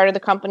 I started the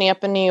company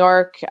up in New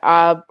York,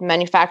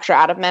 manufacture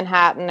out of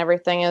Manhattan.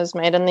 Everything is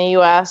made in the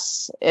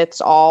U.S. It's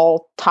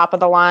all top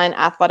of the line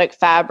athletic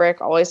fabric,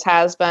 always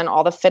has been.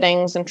 All the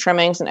fittings and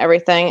trimmings and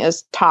everything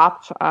is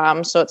top.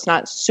 So it's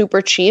not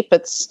super cheap.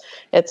 It's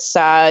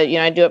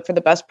I do it for the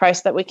best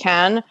price that we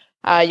can.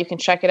 You can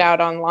check it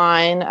out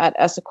online at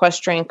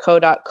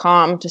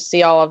HITM to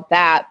see all of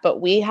that.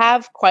 But we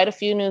have quite a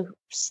few new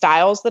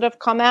styles that have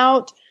come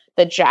out.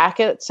 The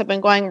jackets have been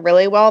going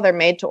really well. They're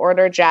made to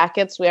order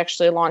jackets. We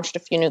actually launched a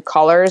few new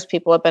colors.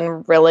 People have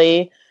been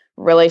really,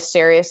 really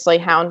seriously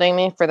hounding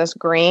me for this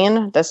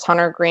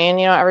hunter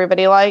green,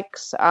 everybody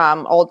likes.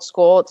 Old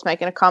school, it's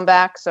making a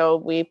comeback. So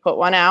we put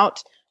one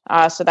out.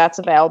 So that's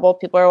available.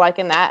 People are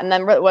liking that. And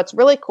then what's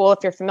really cool, if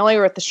you're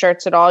familiar with the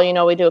shirts at all,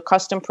 we do a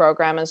custom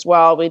program as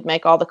well. We'd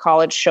make all the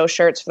college show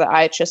shirts for the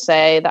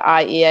IHSA, the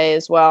IEA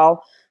as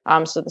well.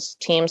 So the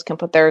teams can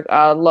put their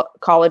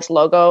college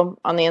logo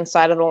on the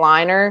inside of the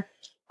liner.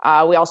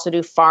 We also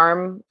do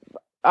farm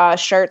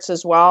shirts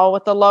as well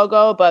with the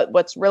logo. But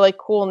what's really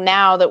cool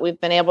now that we've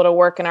been able to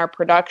work in our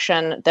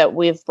production, that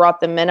we've brought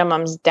the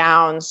minimums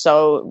down.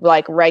 So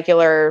like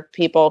regular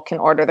people can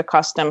order the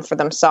custom for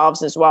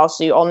themselves as well.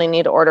 So you only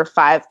need to order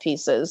 5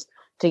 pieces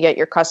to get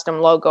your custom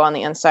logo on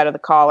the inside of the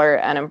collar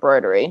and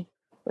embroidery,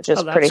 which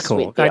is pretty cool.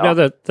 Sweet deal. I know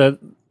that the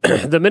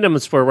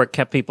minimums were what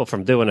kept people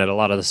from doing it. A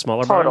lot of the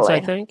smaller brands, I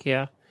think.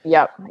 Yeah.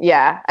 Yep.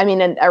 Yeah. I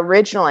mean, and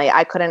originally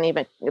I couldn't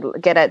even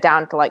get it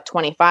down to like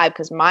 25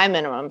 because my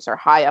minimums are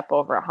high up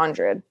over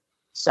 100.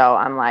 So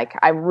I'm like,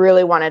 I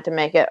really wanted to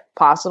make it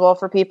possible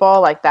for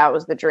people. Like that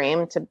was the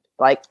dream, to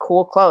like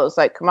cool clothes.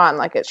 Like, come on,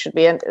 like it should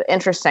be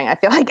interesting. I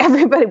feel like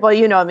everybody,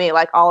 well, me,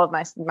 like all of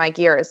my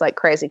gear is like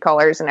crazy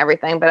colors and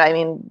everything. But I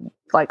mean,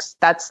 like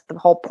that's the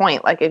whole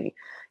point. Like if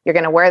you're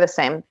going to wear the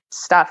same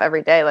stuff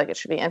every day, like it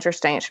should be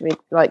interesting. It should be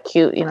like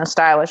cute,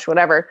 stylish,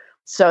 whatever.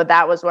 So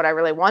that was what I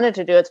really wanted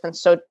to do. It's been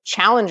so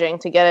challenging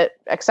to get it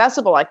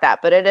accessible like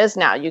that, but it is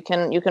now. You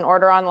can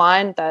order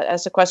online at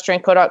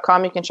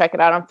HITM. You can check it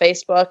out on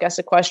Facebook, Ece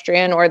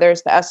Equestrian, or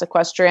there's the Ece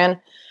Equestrian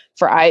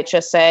for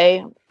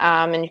IHSA,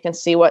 and you can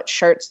see what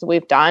shirts that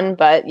we've done.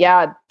 But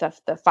yeah, the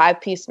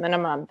 5-piece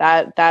minimum,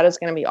 that is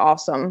going to be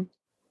awesome.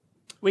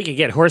 We could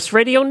get Horse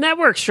Radio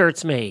Network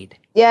shirts made.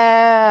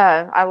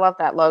 Yeah, I love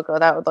that logo.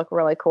 That would look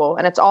really cool,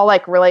 and it's all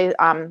like really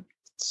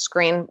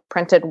screen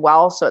printed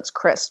well, so it's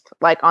crisp,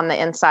 like on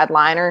the inside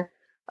liner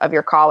of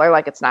your collar,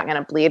 like it's not going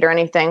to bleed or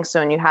anything.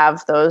 So when you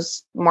have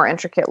those more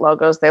intricate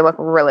logos, they look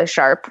really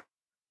sharp.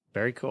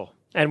 Very cool.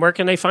 And where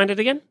can they find it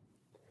again?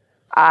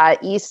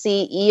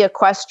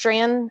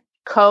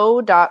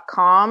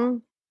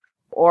 EceEquestrianCo.com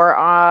or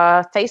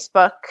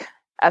Facebook,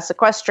 Ece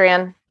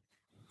Equestrian.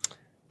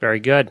 Very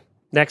good.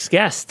 Next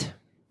guest.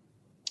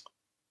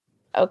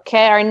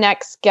 Okay, our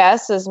next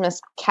guest is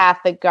Miss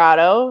Katha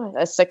Gatto,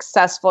 a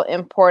successful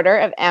importer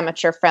of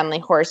amateur-friendly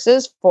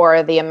horses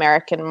for the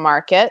American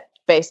market,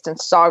 based in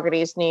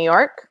Saugerties, New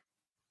York.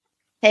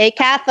 Hey,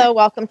 Katha,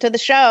 welcome to the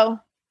show.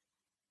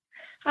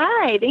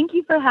 Hi, thank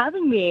you for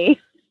having me.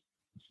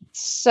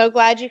 So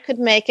glad you could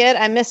make it.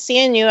 I miss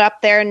seeing you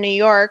up there in New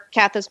York.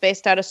 Katha's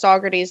based out of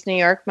Saugerties, New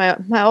York, my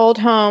old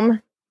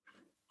home.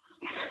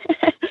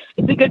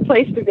 It's a good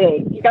place to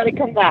be. You got to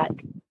come back.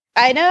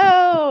 I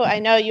know.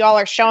 You all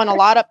are showing a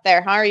lot up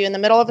there, huh? Are you in the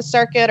middle of a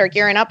circuit or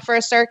gearing up for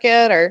a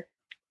circuit or?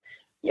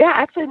 Yeah,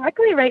 actually,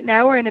 luckily right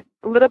now we're in a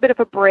little bit of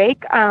a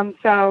break.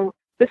 So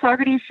the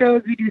Saugerties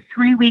shows, we do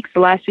 3 weeks, the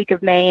last week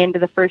of May into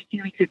the first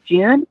 2 weeks of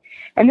June.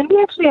 And then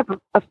we actually have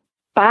a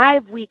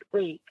 5-week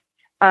break.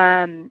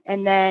 And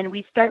then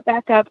we start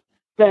back up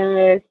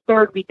the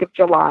 3rd week of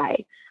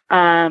July.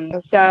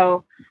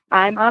 So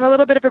I'm on a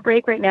little bit of a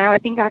break right now. I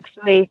think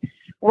actually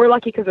we're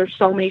lucky because there's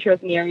so many shows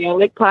in the area.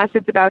 Lake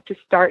Placid's about to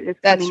start this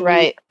coming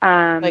week.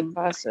 Lake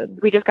Placid.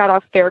 We just got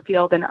off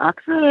Fairfield and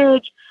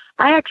Oxford.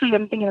 I actually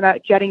am thinking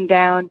about jetting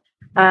down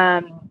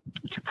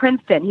to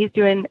Princeton. He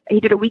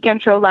did a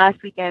weekend show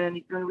last weekend, and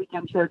he's doing a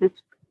weekend show this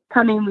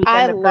coming weekend.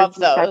 I love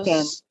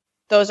those.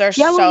 Those are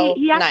so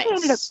he nice. Actually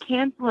ended up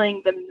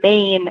canceling the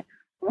main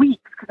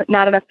weeks because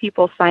not enough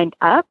people signed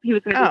up. He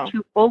was going to do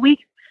 2 full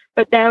weeks,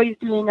 but now he's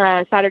doing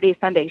a Saturday,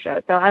 Sunday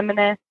show. So I'm going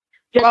to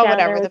jet down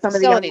there with the some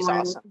of the young facility's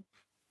ones. awesome.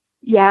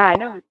 Yeah, I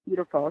know, it's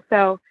beautiful.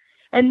 So,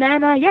 and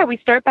then we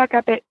start back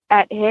up at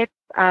HITM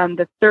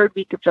the 3rd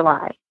week of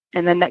July,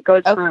 and then that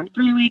goes for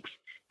 3 weeks,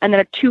 and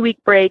then a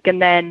 2-week break,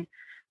 and then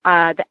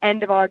the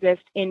end of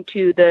August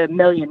into the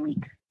Million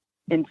Week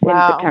in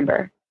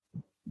September.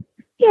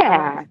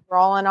 Yeah,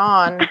 rolling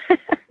on.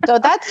 So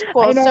that's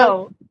cool. I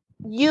know.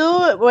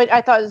 So what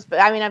I thought was,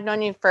 I've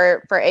known you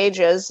for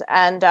ages,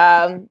 and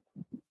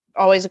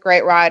always a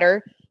great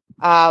rider.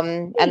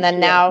 And then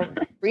now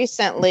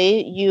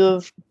recently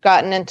you've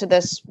gotten into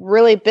this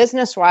really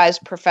business-wise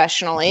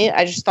professionally.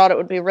 I just thought it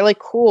would be really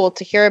cool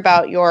to hear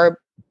about your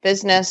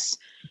business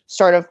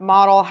sort of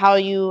model, how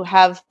you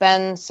have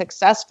been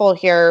successful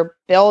here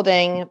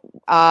building,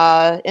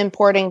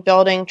 importing,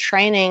 building,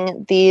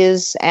 training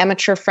these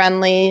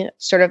amateur-friendly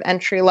sort of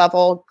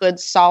entry-level, good,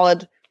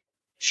 solid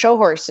show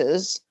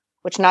horses,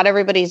 which not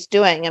everybody's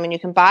doing. You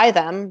can buy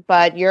them,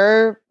 but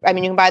you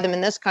can buy them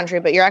in this country,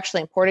 but you're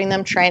actually importing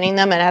them, training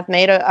them, and have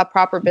made a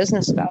proper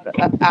business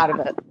out of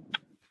it.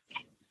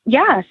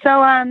 Yeah. So,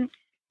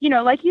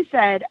 like you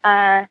said,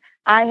 I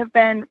have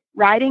been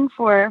riding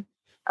for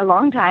a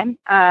long time.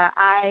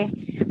 I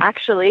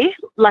actually,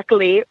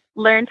 luckily,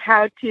 learned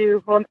how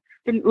to,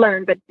 didn't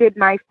learn, but did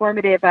my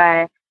formative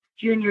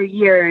junior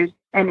years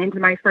and into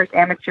my first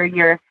amateur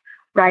year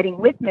riding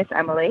with Miss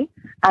Emily.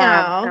 So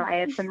I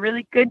had some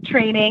really good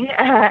training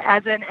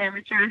as an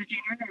amateur, as a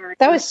junior.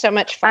 That was so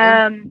much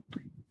fun.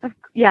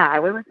 Yeah,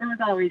 it was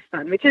always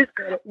fun, which is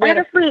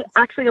honestly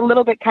actually a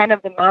little bit kind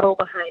of the model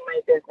behind my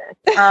business.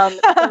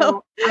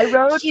 So I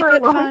rode for a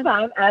long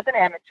time as an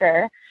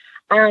amateur,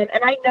 and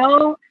I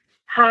know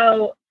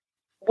how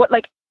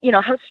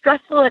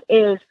stressful it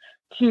is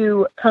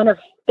to kind of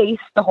face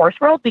the horse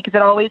world, because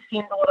it always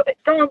seems a little bit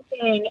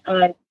daunting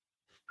and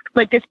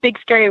like this big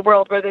scary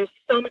world where there's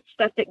so much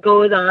stuff that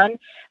goes on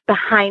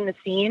behind the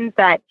scenes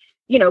that,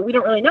 we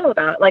don't really know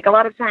about. Like a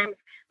lot of times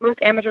most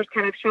amateurs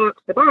kind of show up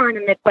to the barn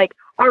and it's like,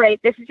 all right,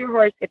 this is your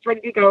horse. It's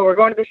ready to go. We're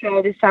going to the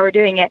show. This is how we're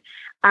doing it.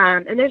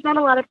 And there's not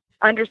a lot of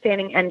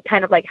understanding and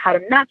kind of like how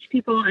to match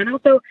people and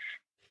also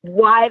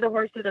why the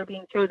horses are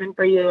being chosen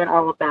for you and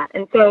all of that.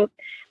 And so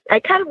I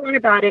kind of learned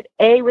about it,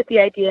 with the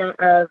idea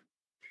of,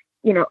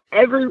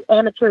 every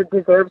amateur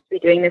deserves to be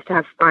doing this to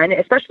have fun,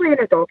 especially an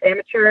adult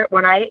amateur.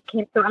 When I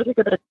took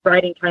a bit of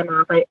riding time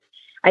off.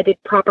 I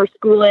did proper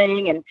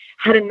schooling and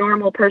had a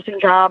normal person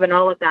job and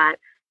all of that.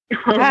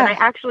 I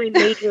actually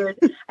majored.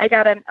 I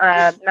got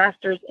a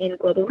master's in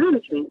global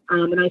management,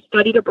 and I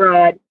studied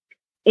abroad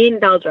in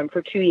Belgium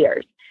for 2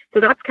 years.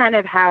 So that's kind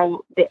of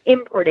how the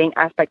importing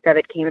aspect of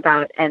it came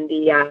about, and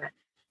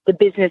the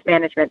business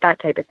management, that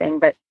type of thing.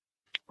 But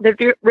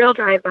the real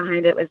drive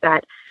behind it was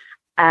that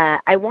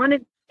I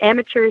wanted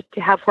amateurs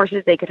to have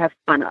horses they could have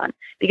fun on,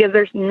 because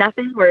there's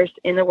nothing worse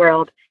in the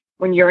world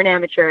when you're an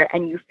amateur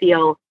and you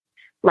feel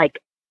like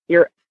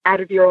you're out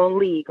of your own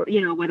league, or,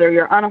 whether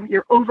you're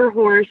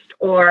overhorsed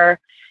or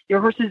your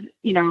horse is,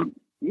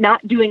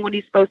 not doing what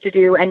he's supposed to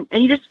do, and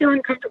you just feel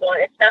uncomfortable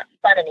and it's not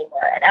fun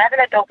anymore. And as an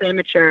adult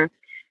amateur,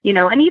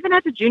 and even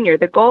as a junior,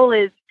 the goal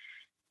is,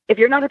 if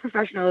you're not a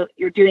professional,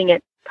 you're doing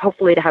it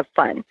hopefully to have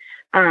fun.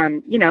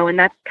 And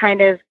that's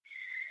kind of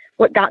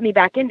what got me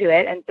back into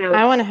it. And so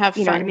I want to have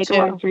fun to make too. a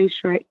long story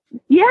short.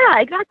 Yeah,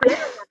 exactly.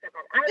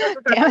 I'm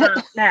a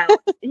professional now,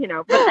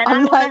 but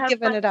I'm not not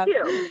giving it up.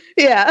 Too.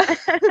 Yeah.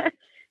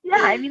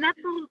 Yeah, that's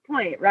the whole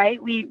point,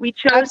 right? We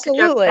chose to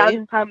jump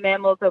 1,000-pound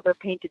mammals over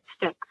painted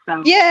sticks.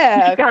 So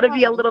there's got to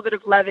be a little bit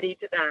of levity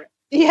to that.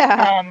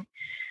 Yeah.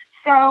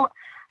 So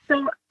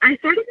I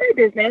started my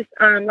business.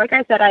 Like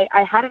I said,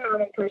 I had a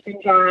normal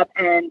person job,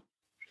 and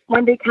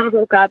one day kind of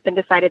woke up and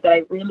decided that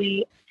I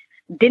really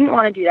didn't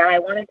want to do that. I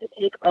wanted to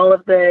take all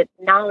of the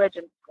knowledge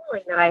and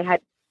schooling that I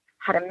had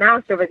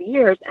amassed over the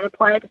years and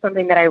apply it to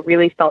something that I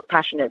really felt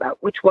passionate about,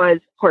 which was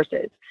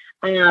horses.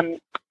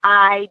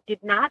 I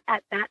did not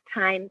at that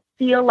time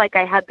feel like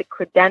I had the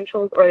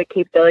credentials or the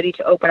capability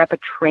to open up a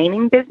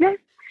training business.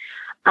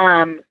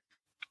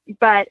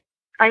 But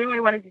I knew I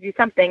wanted to do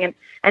something.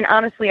 And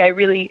honestly, I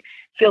really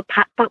felt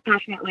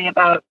passionately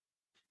about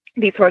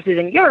these horses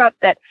in Europe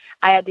that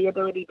I had the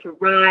ability to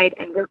ride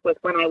and work with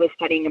when I was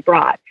studying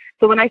abroad.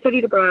 So when I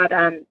studied abroad,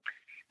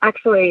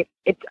 actually,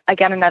 it's,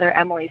 again, another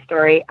Emily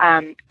story.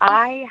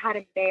 I had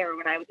a mare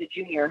when I was a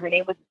junior. Her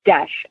name was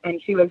Desh,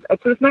 and she was a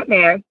Swiss-Nut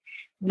mare,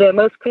 the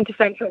most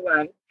quintessential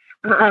one.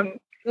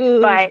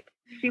 But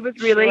she was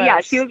really,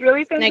 she was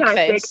really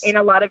fantastic in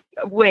a lot of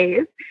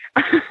ways.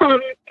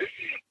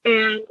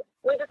 And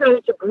we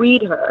decided to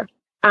breed her.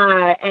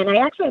 And I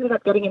actually ended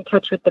up getting in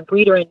touch with the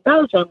breeder in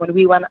Belgium when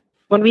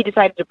we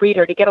decided to breed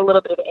her to get a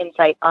little bit of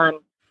insight on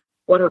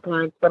what her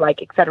parents were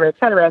like, et cetera,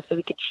 so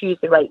we could choose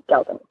the right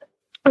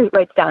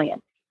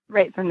stallion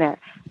right from there.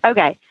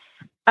 Okay.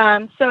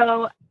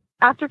 So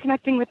after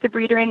connecting with the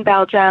breeder in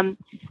Belgium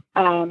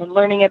and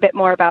learning a bit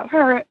more about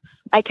her,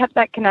 I kept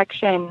that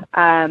connection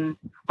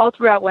all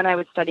throughout when I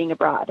was studying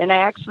abroad. And I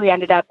actually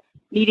ended up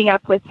meeting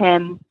up with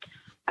him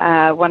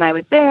when I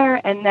was there.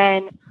 And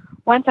then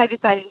once I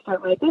decided to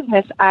start my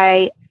business,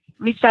 I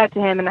reached out to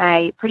him and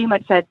I pretty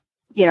much said,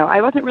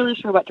 I wasn't really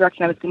sure what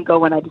direction I was going to go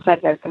when I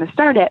decided I was going to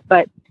start it,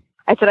 but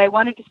I said I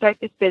wanted to start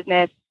this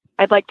business.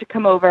 I'd like to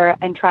come over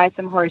and try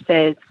some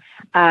horses.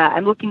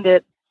 I'm looking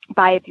to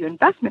buy a few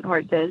investment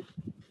horses,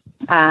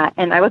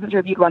 and I wasn't sure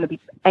if you'd want to be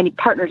any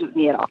partners with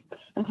me at all.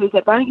 And so he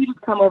said, why don't you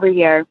just come over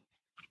here?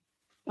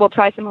 We'll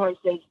try some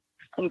horses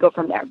and go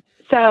from there.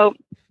 So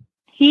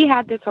he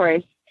had this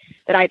horse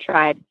that I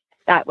tried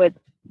that was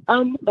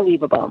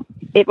unbelievable.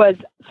 It was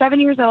 7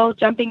 years old,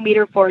 jumping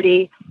meter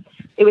 40.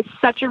 It was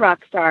such a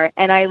rock star,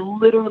 and I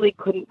literally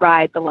couldn't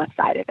ride the left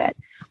side of it.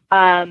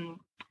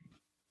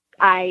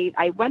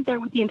 I went there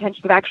with the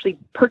intention of actually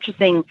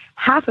purchasing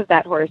half of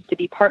that horse to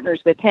be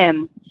partners with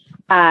him.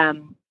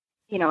 And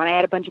I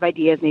had a bunch of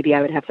ideas. Maybe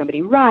I would have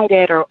somebody ride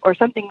it or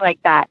something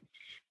like that.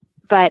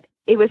 But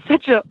it was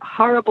such a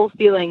horrible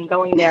feeling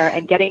going there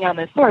and getting on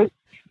this horse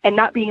and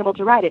not being able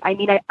to ride it. I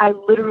mean, I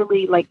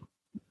literally,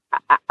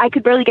 I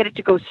could barely get it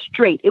to go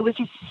straight. It was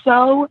just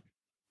so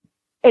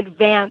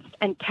advanced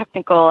and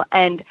technical,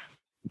 and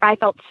I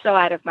felt so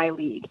out of my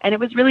league. And it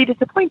was really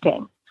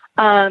disappointing.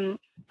 And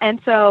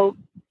so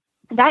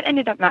that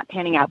ended up not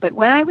panning out. But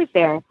when I was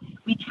there,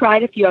 we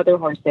tried a few other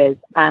horses.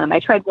 I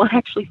tried one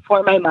actually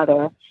for my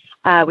mother,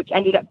 which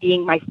ended up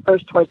being my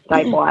first horse that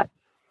I bought.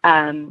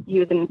 He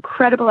was an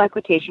incredible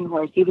equitation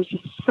horse. He was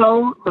just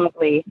so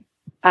lovely.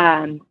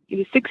 He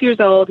was 6 years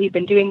old. He'd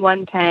been doing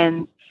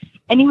 110s,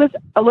 and he was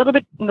a little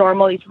bit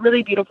normal. He's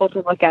really beautiful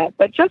to look at,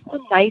 but just a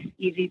nice,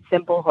 easy,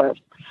 simple horse.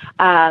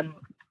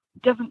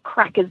 Doesn't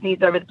crack his knees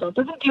over the top,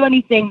 doesn't do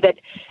anything that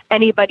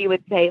anybody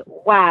would say,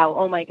 wow,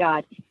 oh my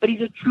God. But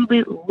he's a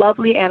truly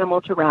lovely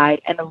animal to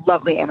ride and a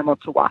lovely animal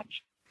to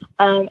watch.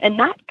 And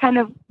that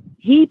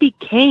he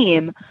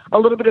became a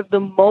little bit of the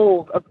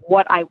mold of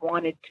what I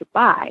wanted to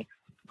buy.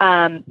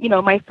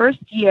 My first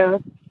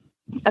year,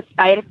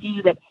 I had a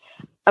few that,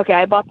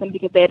 I bought them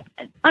because they had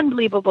an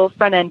unbelievable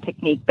front end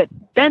technique, but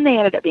then they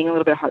ended up being a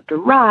little bit hard to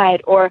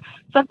ride or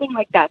something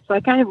like that. So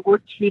I kind of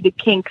worked through the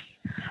kinks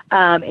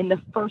in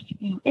the first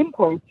few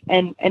imports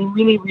and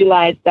really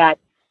realized that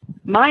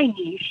my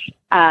niche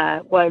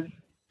was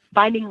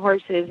finding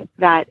horses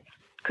that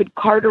could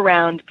cart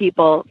around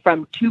people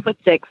from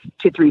 2'6"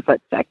 to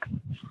 3'6".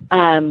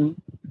 And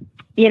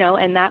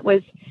that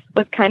was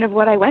kind of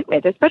what I went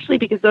with, especially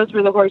because those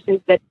were the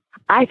horses that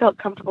I felt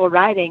comfortable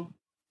riding.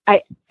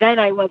 Then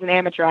I was an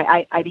amateur.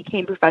 I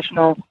became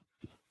professional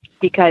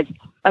because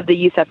of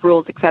the USEF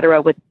rules, et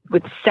cetera. With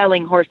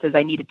selling horses,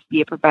 I needed to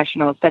be a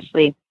professional,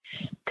 especially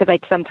because I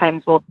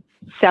sometimes will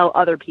sell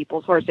other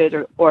people's horses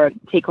or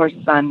take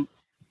horses on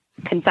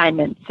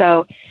consignment.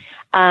 So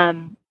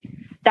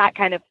that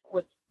kind of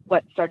was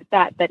what started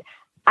that. But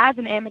as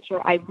an amateur,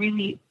 I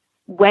really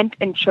went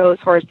and chose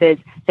horses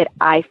that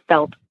I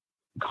felt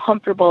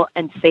comfortable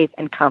and safe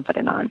and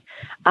confident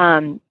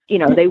on.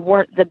 They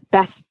weren't the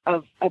best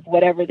of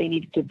whatever they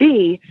needed to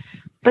be,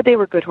 but they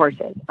were good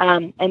horses.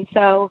 And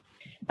so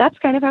that's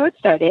kind of how it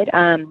started.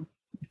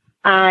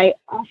 I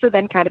also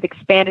then kind of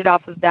expanded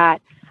off of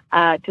that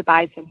to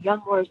buy some young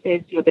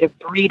horses, do a bit of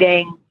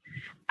breeding.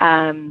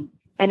 And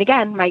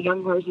again, my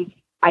young horses,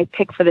 I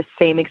pick for the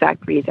same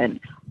exact reason,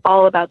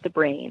 all about the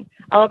brain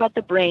and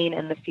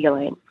the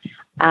feeling.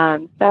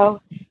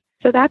 So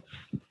that's,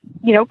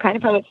 kind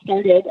of how it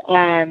started.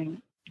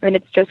 And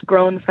it's just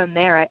grown from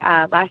there.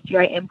 Last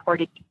year I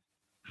imported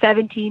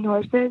 17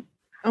 horses.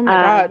 Oh my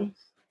God.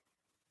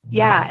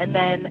 Yeah. And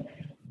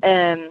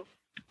then,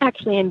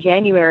 actually in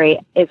January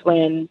is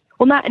when,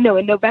 in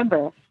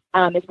November,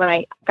 is when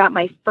I got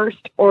my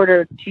first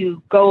order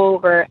to go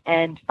over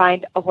and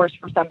find a horse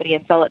for somebody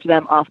and sell it to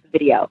them off the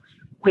video,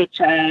 which,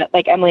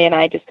 like Emily and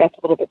I discussed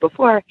a little bit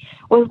before,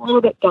 was a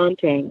little bit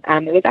daunting.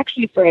 It was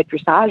actually for a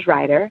dressage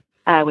rider,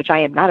 which I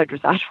am not a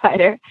dressage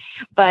rider,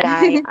 but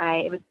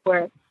it was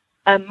for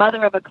a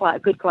mother of a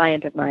good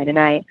client of mine. And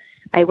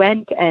I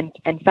went and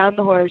found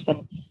the horse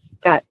and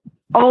got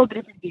all the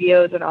different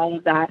videos and all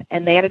of that,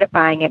 and they ended up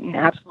buying it and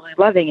absolutely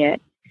loving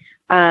it.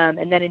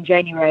 And then in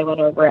January, I went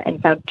over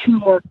and found 2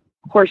 more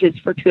horses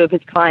for 2 of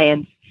his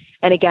clients,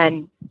 and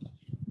again,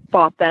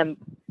 bought them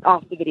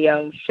off the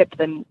video, shipped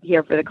them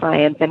here for the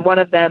clients. And one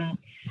of them,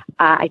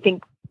 I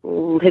think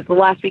his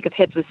last week of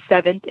hits was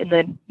 7th in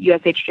the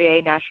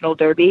USHJA National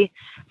Derby.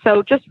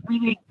 So just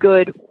really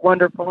good,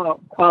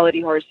 wonderful,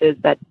 quality horses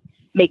that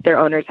make their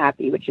owners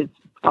happy, which is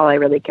all I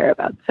really care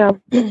about. So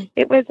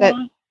it was...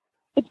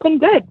 it's been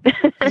good.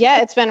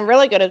 Yeah, it's been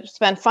really good. It's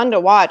been fun to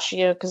watch,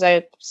 because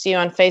I see you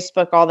on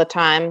Facebook all the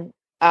time,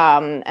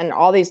 and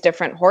all these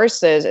different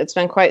horses. It's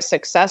been quite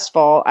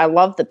successful. I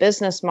love the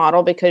business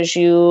model because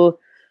you're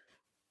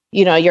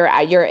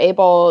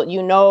able,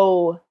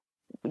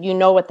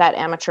 what that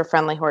amateur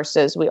friendly horse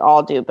is. We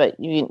all do, but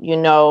you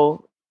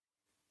know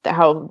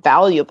how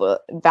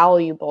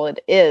valuable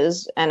it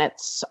is, and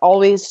it's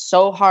always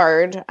so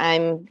hard.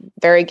 I'm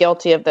very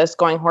guilty of this,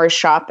 going horse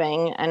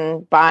shopping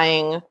and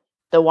buying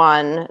the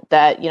one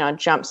that,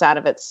 jumps out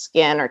of its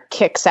skin or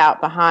kicks out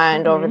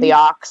behind over the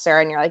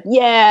oxer, and you're like,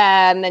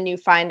 yeah. And then you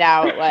find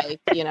out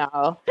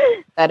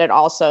that it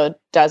also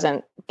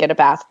doesn't get a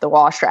bath at the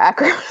wash rack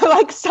or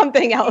like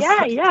something else.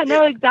 Yeah,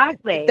 no,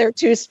 exactly. They're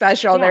too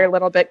special. Yeah. They're a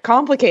little bit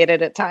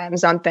complicated at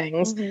times on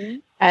things.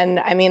 And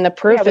I mean, the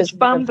proof is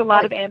bums a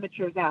lot of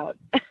amateurs out.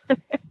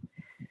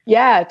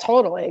 Yeah,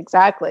 totally.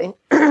 Exactly.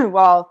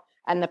 Well,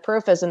 and the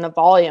proof is in the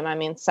volume. I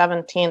mean,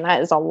 17,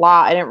 that is a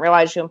lot. I didn't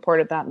realize you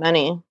imported that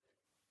many.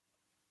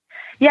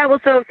 Yeah,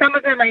 well, so some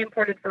of them I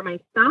imported for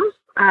myself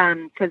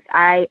because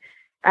I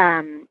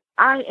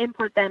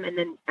import them and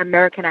then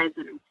Americanize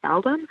them and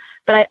sell them.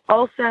 But I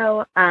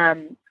also,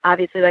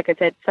 obviously, like I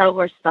said, sell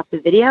horses off the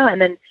video and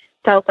then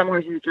sell some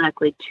horses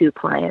directly to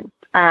clients.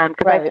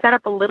 Because I've set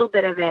up a little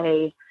bit of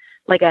a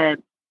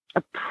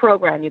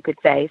program, you could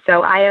say.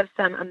 So I have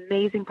some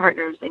amazing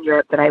partners in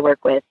Europe that I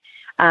work with.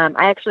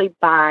 I actually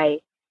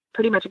buy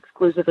pretty much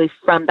exclusively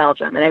from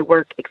Belgium, and I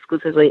work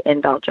exclusively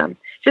in Belgium.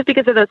 Just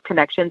because of those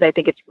connections, I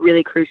think it's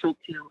really crucial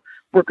to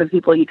work with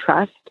people you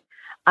trust.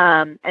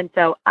 And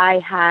so I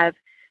have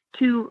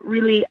 2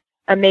 really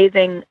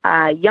amazing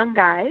young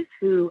guys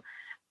who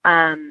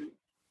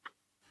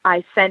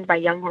I send my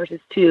young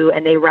horses to,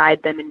 and they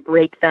ride them and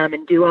break them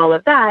and do all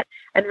of that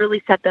and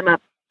really set them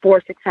up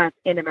for success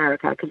in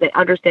America because they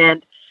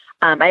understand.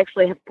 I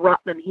actually have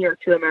brought them here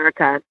to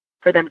America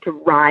for them to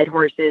ride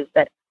horses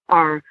that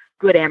are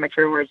good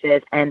amateur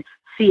horses and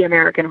see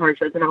American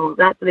horses and all of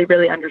that. So they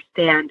really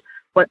understand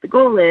what the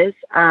goal is.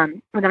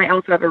 And then I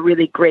also have a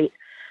really great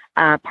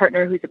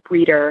partner who's a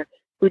breeder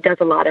who does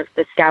a lot of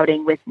the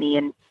scouting with me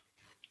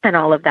and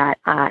all of that.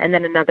 And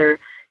then another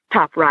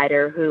top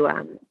rider who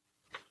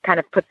kind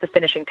of puts the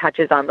finishing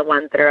touches on the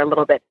ones that are a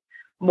little bit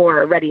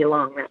more ready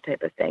along, that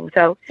type of thing.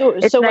 So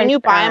nice, when you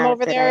buy them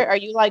over there, are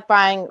you like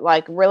buying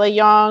like really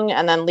young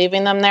and then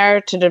leaving them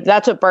there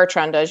that's what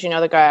Bertrand does.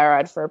 The guy I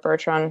ride for,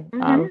 Bertrand.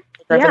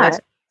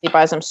 He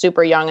buys them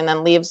super young and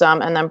then leaves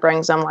them and then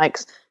brings them like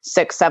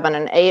 6, 7,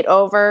 and 8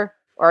 over.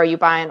 Or are you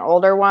buying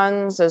older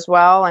ones as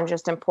well and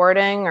just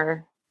importing?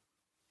 Or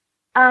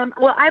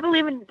well, I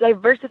believe in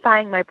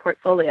diversifying my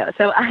portfolio.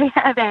 So I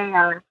have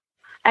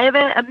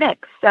a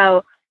mix.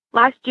 So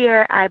last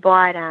year I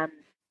bought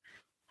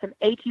some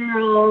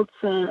 8-year-olds,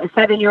 a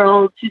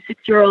 7-year-old, 2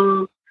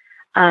 6-year-olds,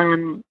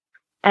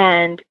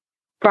 and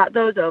brought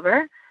those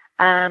over.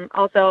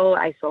 Also,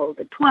 I sold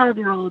a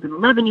 12-year-old and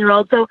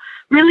 11-year-old. So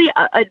really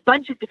a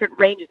bunch of different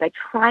ranges. I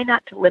try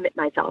not to limit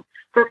myself.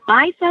 For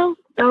myself,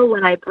 though,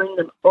 when I bring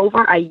them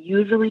over, I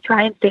usually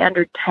try and stay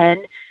under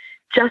 10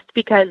 just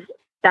because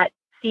that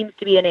seems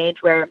to be an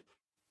age where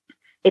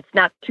it's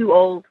not too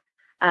old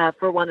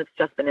for one that's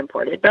just been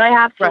imported. But I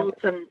have sold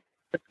some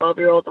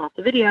 12-year-olds off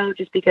the video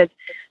just because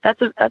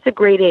that's a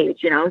great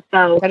age,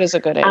 So that is a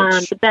good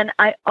age. But then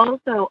I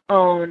also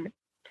own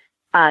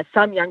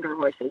some younger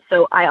horses.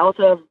 So I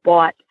also have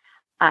bought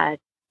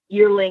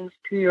yearlings,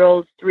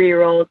 2-year-olds,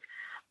 3-year-olds,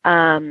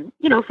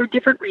 for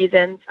different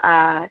reasons.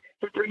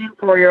 The 3 and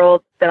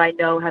 4-year-olds that I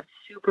know have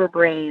super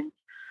brains.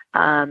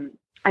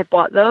 I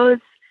bought those,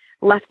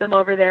 left them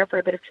over there for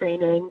a bit of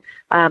training.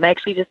 I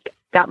actually just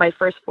got my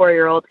first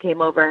 4-year-old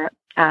came over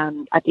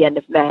at the end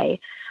of May.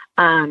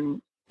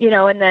 And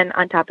then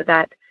on top of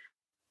that,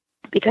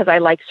 because I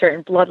like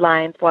certain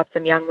bloodlines, bought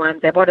some young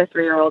ones. I bought a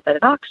 3-year-old at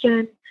an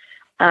auction.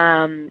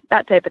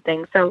 That type of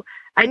thing. So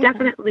I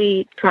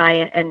definitely try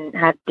and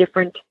have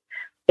different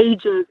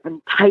ages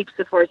and types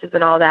of horses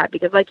and all that,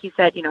 because like you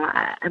said,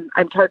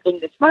 I'm targeting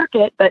this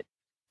market, but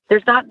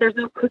there's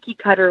no cookie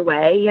cutter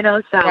way,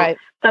 so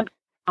some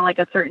like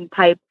a certain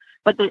type,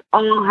 but they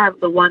all have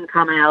the one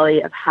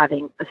commonality of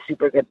having a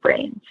super good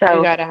brain. So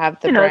you got to have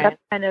the brain. That's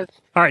kind of,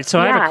 all right. So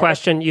I have a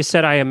question. You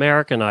said I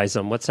Americanize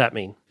them. What's that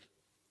mean?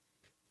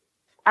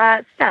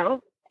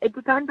 So it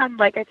depends on,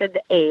 like I said,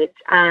 the age.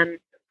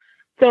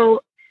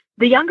 So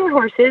the younger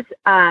horses,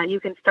 you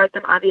can start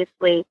them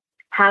obviously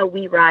how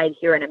we ride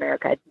here in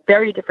America. It's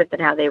very different than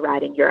how they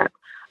ride in Europe.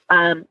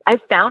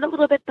 I've found a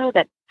little bit though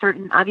that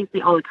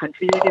obviously all the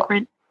countries are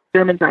different.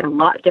 Germans ride a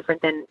lot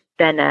different than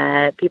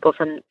than people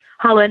from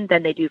Holland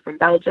than they do from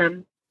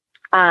Belgium.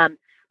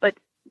 But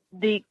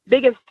the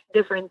biggest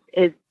difference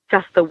is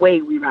just the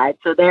way we ride.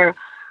 So they're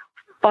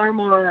far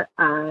more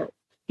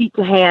feet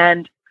to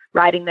hand,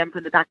 riding them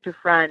from the back to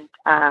front.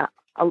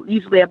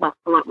 Usually a lot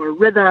more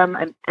rhythm.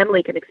 And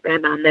Emily can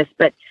expand on this,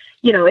 but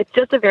it's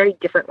just a very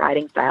different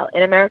riding style.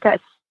 In America,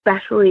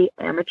 especially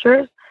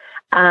amateurs,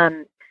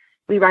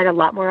 we ride a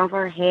lot more off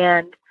our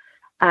hand.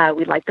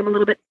 We like them a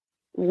little bit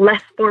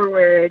less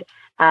forward,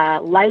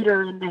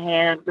 lighter in the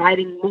hand,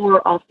 riding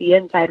more off the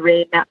inside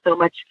rein, not so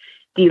much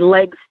the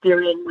leg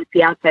steering with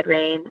the outside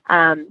rein.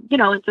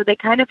 And so they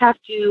kind of have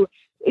to,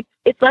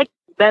 it's like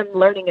them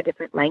learning a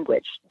different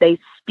language. They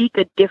speak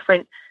a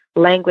different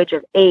language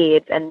of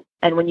aids. And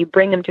when you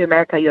bring them to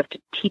America, you have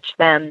to teach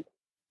them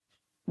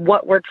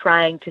what we're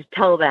trying to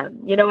tell them.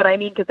 You know what I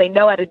mean? Because they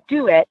know how to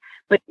do it,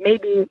 but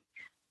maybe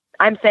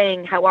I'm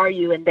saying, how are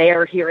you? And they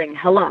are hearing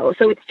hello.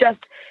 So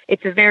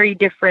it's a very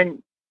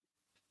different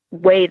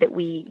way that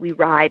we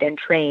ride and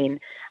train.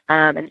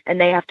 And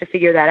they have to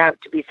figure that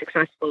out to be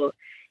successful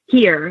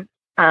here,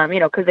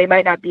 because they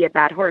might not be a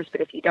bad horse,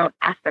 but if you don't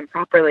ask them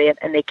properly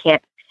and they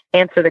can't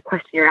answer the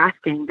question you're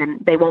asking, then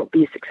they won't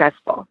be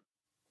successful.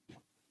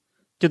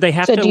 Do they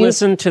have to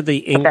listen to the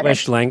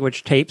English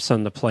language tapes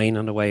on the plane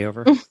on the way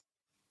over?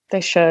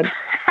 They should.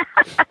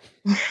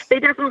 They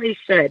definitely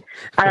should.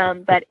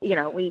 But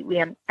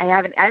I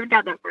haven't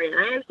done that for you.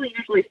 I actually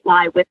usually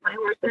fly with my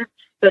horses,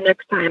 so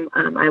next time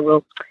I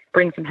will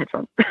bring some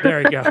headphones.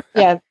 There you go.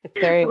 Yeah,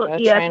 there you go.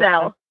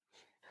 ESL.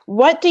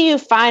 What do you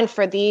find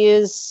for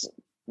these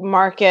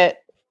market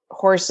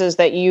horses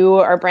that you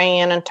are bringing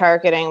in and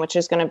targeting, which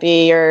is going to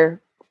be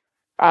your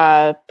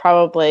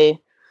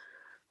probably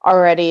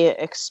already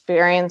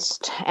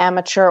experienced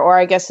amateur, or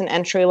I guess an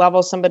entry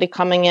level, somebody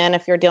coming in,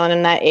 if you're dealing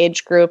in that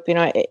age group,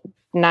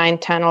 9,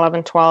 10,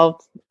 11,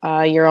 12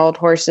 year old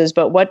horses.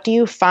 But what do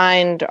you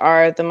find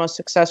are the most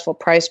successful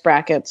price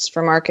brackets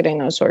for marketing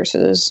those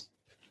horses?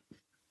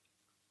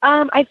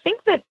 I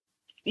think that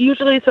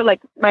usually, so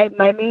like my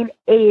main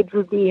age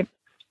would be,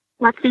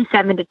 let's say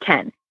 7 to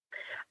 10.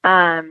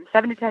 7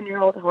 to 10 year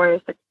old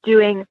horse that's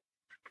doing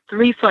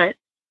 3 foot,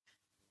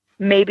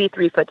 maybe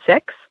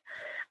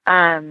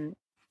 3'6".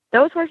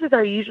 Those horses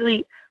are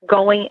usually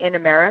going in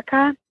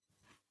America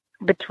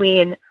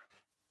between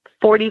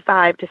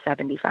 45 to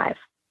 75.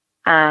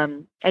 I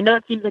know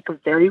it seems like a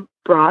very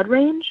broad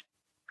range.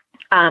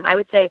 I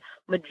would say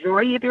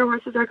majority of your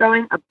horses are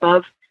going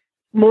above,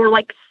 more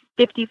like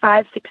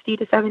 55, 60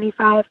 to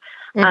 75.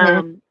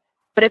 Mm-hmm.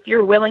 But if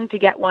you're willing to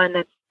get one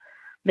that's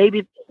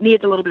maybe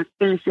needs a little bit of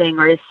finishing,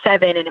 or is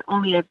 7 and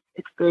only has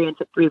experience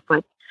at 3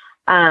 foot,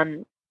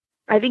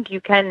 I think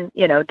you can,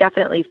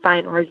 definitely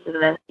find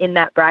horses in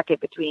that bracket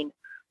between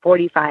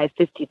 45,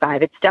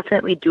 55. It's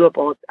definitely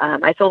doable.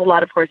 I sold a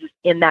lot of horses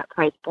in that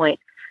price point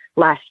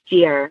last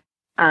year,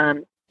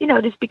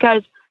 just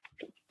because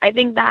I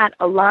think that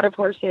a lot of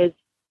horses,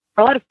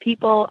 for a lot of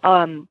people,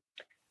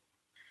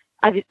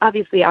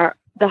 obviously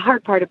the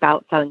hard part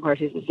about selling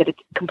horses is that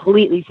it's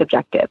completely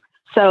subjective.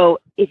 So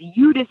if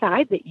you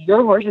decide that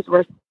your horse is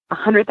worth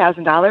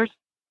 $100,000,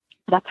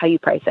 that's how you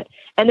price it.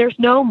 And there's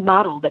no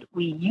model that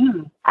we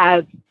use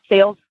as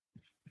sales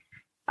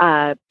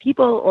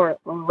people or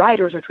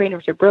riders or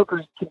trainers or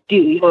brokers to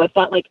do. It's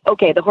not like,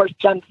 okay, the horse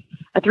jumps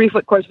a 3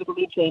 foot course with a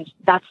lead change,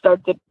 that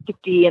starts at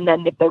 50, and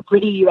then if they're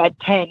pretty, you add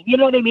 10. You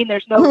know what I mean?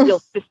 There's no real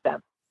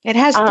system. It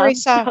has 3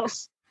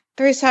 sucks.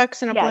 3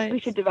 sucks and a blade. We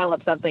should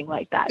develop something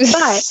like that.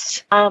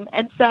 But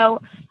and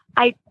so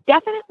I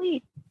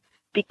definitely,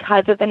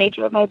 because of the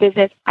nature of my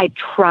business, I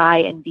try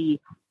and be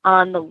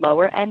on the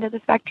lower end of the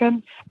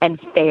spectrum and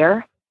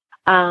fair,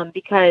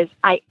 because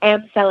I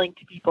am selling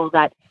to people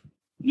that,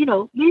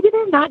 maybe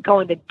they're not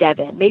going to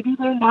Devon, maybe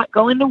they're not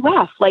going to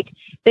West. Like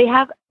they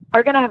are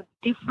going to have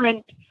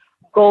different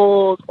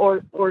goals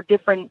or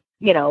different,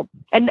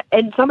 and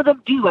some of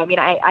them do. I mean,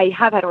 I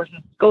have had horses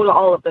go to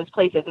all of those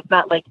places. It's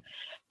not like,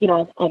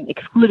 I'm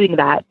excluding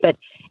that, but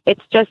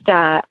it's just,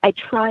 I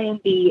try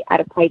and be at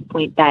a price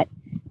point that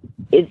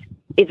is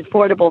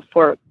affordable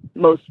for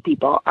most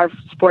people. Our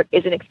sport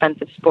is an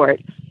expensive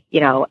sport,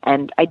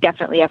 and I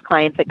definitely have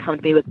clients that come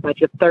to me with a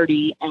budget of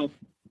 30 and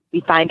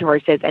we find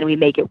horses and we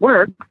make it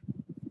work,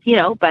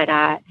 but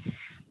I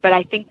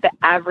think the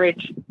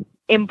average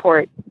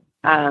import,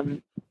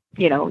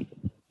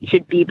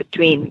 should be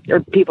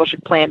people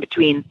should plan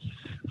between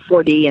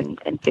 40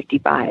 and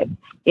 55,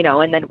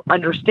 and then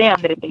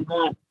understand that if they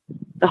want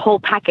the whole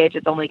package,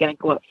 it's only going to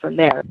go up from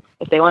there.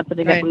 If they want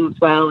something that moves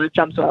well or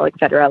jumps well, et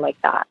cetera, like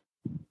that.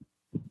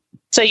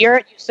 So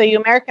you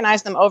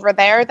Americanize them over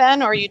there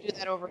then, or you do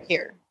that over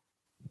here?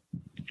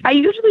 I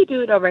usually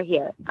do it over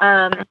here.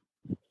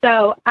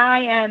 So I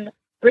am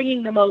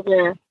bringing them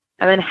over and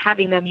then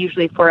having them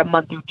usually for a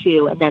month or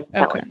 2 and then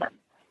selling them.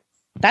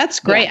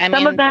 That's great. Yeah, I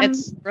mean,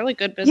 it's really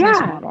good business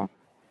model.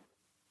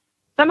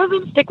 Some of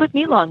them stick with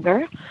me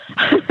longer.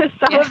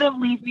 Some of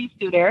them leave me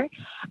sooner.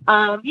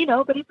 But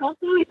it's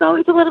always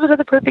a little bit of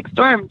the perfect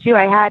storm too.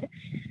 I had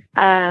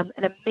an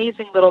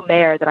amazing little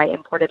mare that I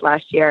imported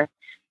last year.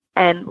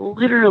 And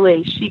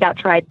literally, she got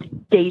tried the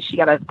day she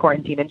got out of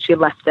quarantine, and she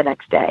left the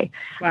next day.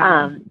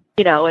 Wow.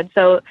 And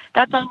so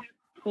that's always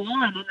cool.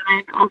 And then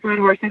I've also had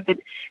horses that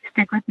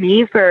stick with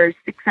me for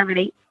 6,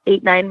 7,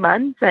 8, 9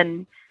 months,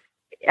 and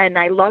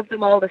I love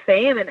them all the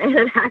same, and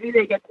I'm happy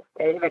they get to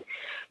stay. But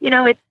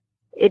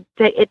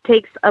it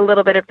takes a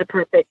little bit of the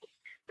perfect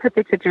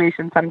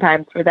situation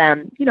sometimes for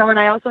them. And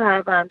I also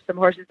have some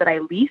horses that I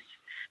lease,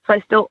 so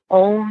I still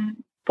own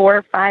 4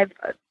 or 5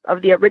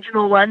 of the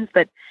original ones,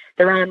 but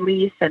they're on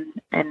lease,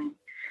 and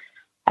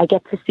I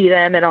get to see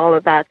them and all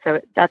of that.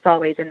 So that's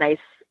always a nice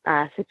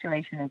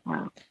situation as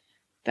well.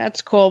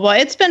 That's cool. Well,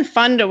 it's been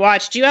fun to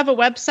watch. Do you have a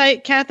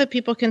website, Katha?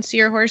 People can see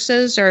your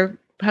horses, or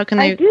how can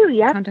they? I do,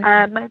 yeah.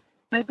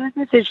 My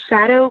business is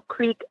Shadow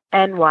Creek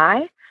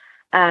NY.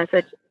 So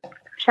it's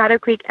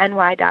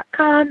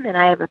shadowcreekny.com, and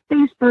I have a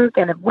Facebook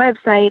and a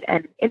website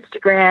and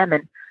Instagram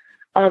and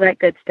all that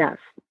good stuff.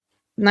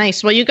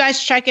 Nice. Well, you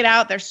guys check it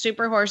out. They're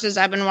super horses.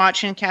 I've been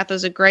watching.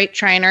 Katha's a great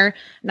trainer.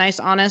 Nice,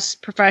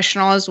 honest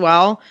professional as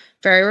well.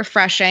 Very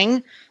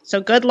refreshing.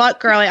 So good luck,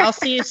 girlie. I'll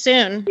see you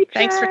soon.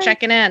 Thanks for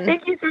checking in.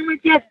 Thank you so much.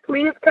 Yes,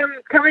 please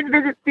come and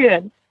visit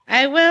soon.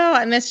 I will.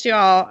 I missed you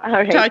all.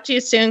 right. Talk to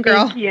you soon,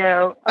 girl. Thank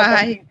you.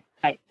 Bye.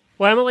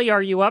 Well, Emily,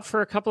 are you up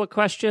for a couple of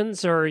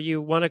questions, or you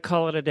want to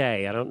call it a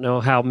day? I don't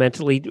know how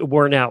mentally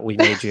worn out we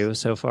made you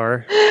so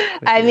far.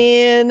 I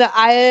mean,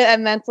 I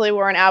am mentally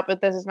worn out,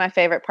 but this is my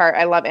favorite part.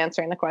 I love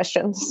answering the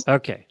questions.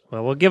 Okay.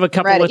 Well, we'll give a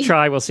couple a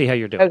try. We'll see how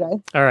you're doing.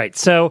 Okay. All right.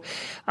 So,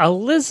 I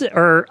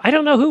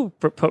don't know who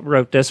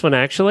wrote this one,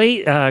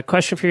 actually.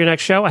 Question for your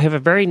next show. I have a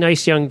very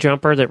nice young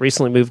jumper that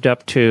recently moved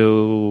up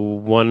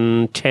to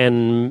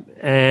 110.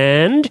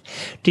 And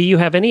do you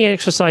have any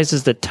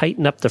exercises that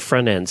tighten up the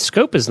front end?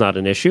 Scope is not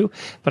an issue,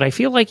 but I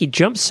feel like he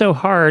jumps so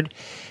hard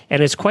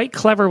and is quite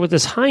clever with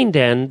his hind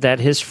end that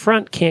his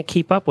front can't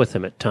keep up with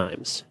him at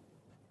times.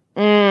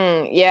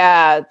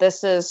 Yeah,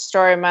 this is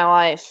story of my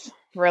life,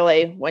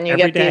 really. When you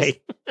Every get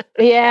day.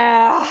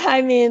 Yeah,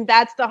 I mean,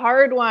 that's the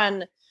hard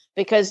one,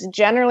 because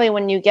generally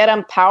when you get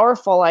them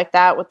powerful like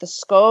that with the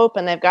scope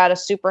and they've got a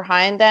super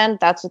hind end,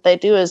 that's what they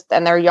do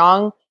and they're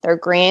young, they're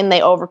green,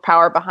 they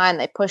overpower behind,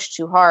 they push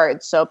too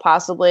hard. So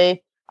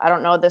possibly, I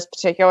don't know this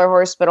particular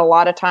horse, but a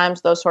lot of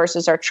times those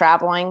horses are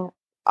traveling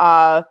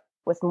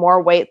with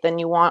more weight than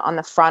you want on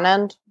the front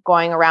end,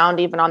 going around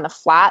even on the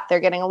flat. They're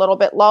getting a little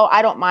bit low.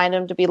 I don't mind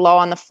them to be low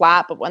on the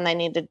flat, but when they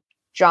need to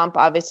jump,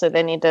 obviously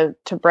they need to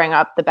bring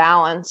up the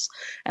balance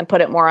and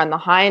put it more on the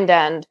hind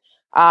end.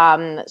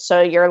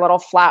 So your little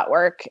flat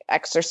work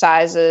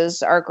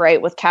exercises are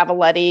great with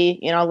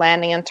cavaletti,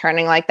 landing and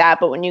turning like that.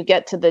 But when you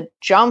get to the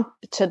jump,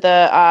 to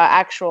the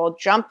actual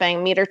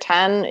jumping, 1.10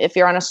 m, if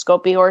you're on a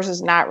scopy horse,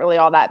 is not really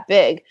all that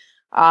big.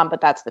 But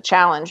that's the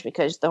challenge,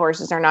 because the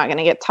horses are not going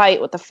to get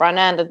tight with the front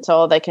end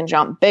until they can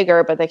jump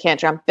bigger, but they can't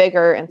jump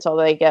bigger until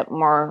they get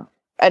more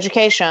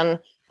education.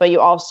 But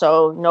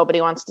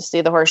nobody wants to see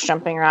the horse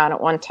jumping around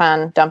at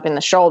 110, dumping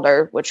the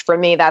shoulder, which for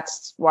me,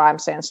 that's why I'm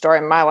saying story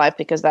of my life,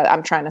 because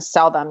I'm trying to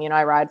sell them.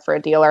 I ride for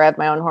a dealer. I have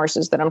my own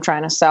horses that I'm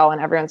trying to sell,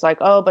 and everyone's like,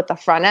 oh, but the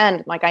front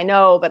end, like, I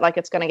know, but like,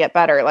 it's going to get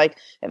better. Like,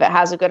 if it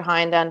has a good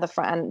hind end, the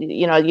front end,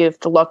 you have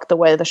to look the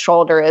way the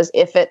shoulder is.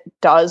 If it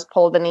does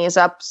pull the knees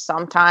up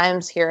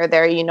sometimes here or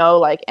there,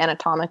 like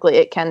anatomically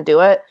it can do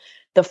it.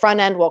 The front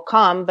end will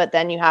come, but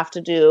then you have to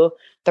do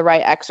the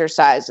right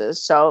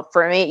exercises. So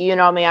for me, me,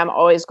 I'm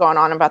always going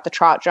on about the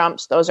trot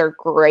jumps. Those are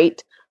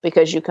great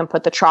because you can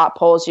put the trot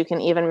poles. You can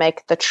even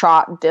make the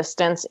trot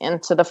distance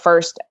into the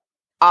first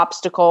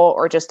obstacle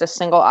or just a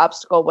single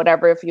obstacle,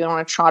 whatever. If you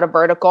want to trot a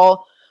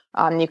vertical,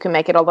 you can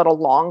make it a little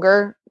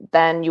longer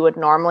than you would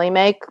normally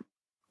make.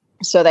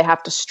 So they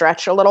have to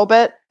stretch a little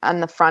bit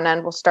and the front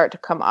end will start to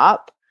come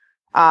up.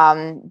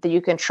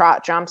 You can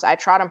trot jumps. I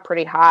trot them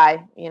pretty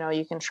high.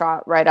 You can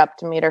trot right up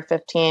to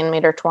 1.15 m,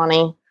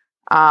 1.20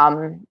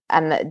 m.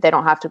 And they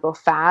don't have to go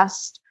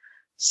fast.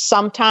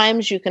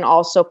 Sometimes you can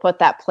also put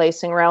that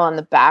placing rail on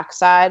the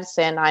backside,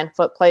 say a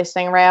 9-foot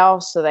placing rail,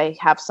 so they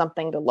have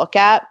something to look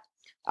at.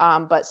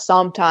 But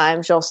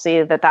sometimes you'll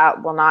see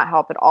that will not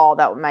help at all.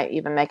 That might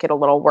even make it a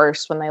little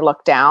worse when they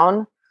look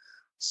down.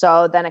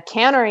 So then a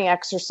cantering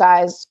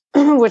exercise,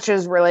 which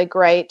is really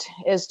great,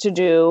 is to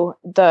do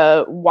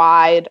the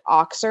wide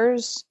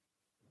oxers.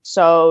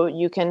 So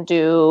you can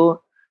do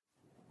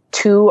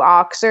 2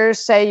 oxers,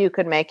 say. You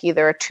could make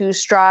either a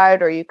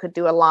 2-stride or you could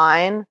do a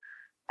line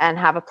and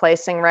have a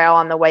placing rail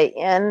on the way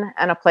in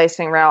and a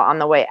placing rail on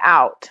the way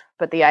out.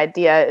 But the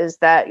idea is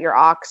that your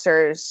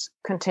oxers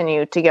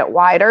continue to get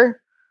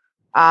wider.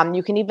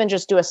 You can even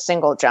just do a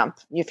single jump.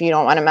 If you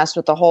don't want to mess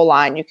with the whole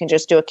line, you can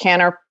just do a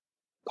canter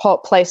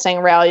placing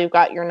rail. You've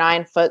got your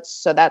 9 foot.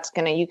 So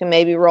you can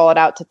maybe roll it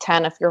out to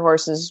 10 if your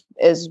horse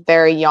is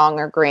very young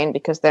or green,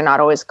 because they're not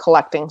always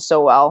collecting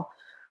so well.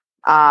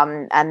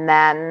 And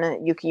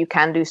then you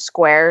can do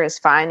square is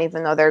fine,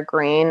 even though they're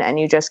green, and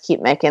you just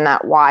keep making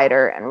that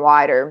wider and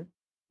wider.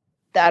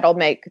 That'll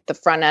make the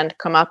front end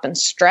come up and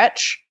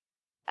stretch.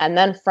 And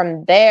then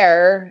from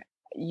there,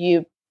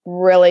 you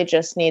really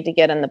just need to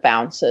get in the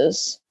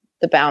bounces.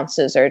 the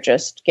bounces are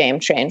just game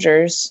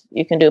changers.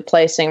 You can do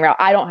placing rail.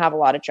 I don't have a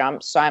lot of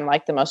jumps, so I'm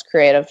like the most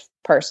creative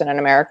person in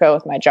America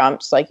with my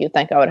jumps. Like you'd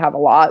think I would have a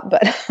lot,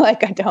 but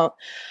like I don't.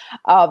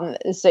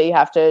 So you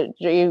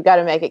got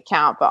to make it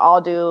count. But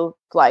I'll do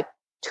like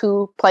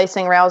 2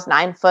 placing rails,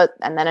 9 foot,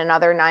 and then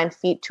another 9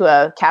 feet to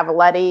a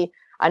cavaletti,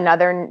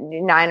 another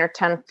 9 or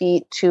 10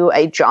 feet to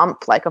a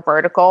jump, like a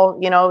vertical.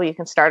 You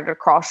can start at a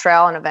cross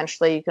rail and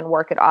eventually you can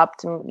work it up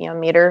to,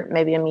 meter,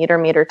 maybe a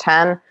meter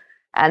 10,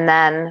 and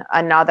then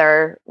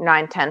another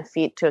 9, 10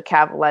 feet to a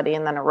cavaletti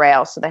and then a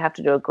rail. So they have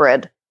to do a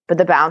grid, but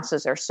the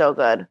bounces are so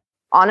good.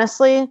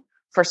 Honestly,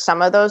 for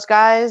some of those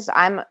guys,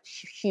 I'm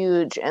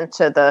huge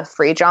into the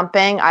free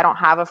jumping. I don't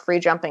have a free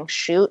jumping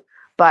chute,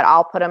 but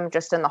I'll put them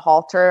just in the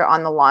halter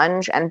on the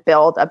lunge and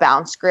build a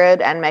bounce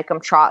grid and make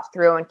them trot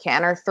through and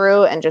canter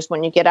through. And just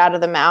when you get out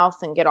of the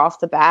mouth and get off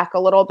the back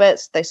a little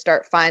bit, they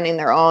start finding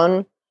their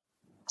own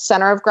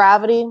center of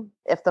gravity.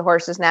 If the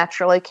horse is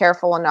naturally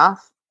careful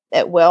enough,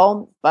 it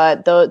will.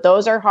 But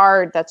those are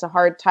hard. That's a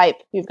hard type.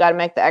 You've got to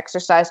make the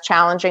exercise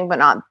challenging, but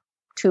not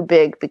too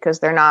big because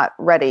they're not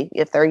ready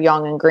if they're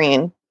young and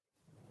green.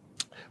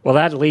 Well,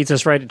 that leads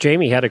us right.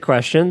 Jamie had a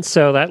question,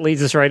 so that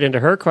leads us right into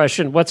her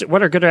question. What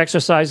are good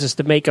exercises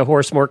to make a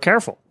horse more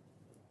careful?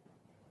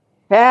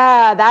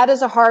 Yeah, that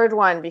is a hard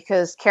one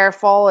because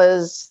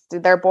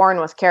they're born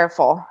with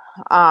careful.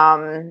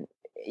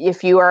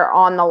 If you are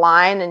on the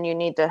line and you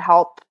need to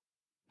help.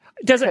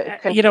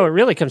 It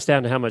really comes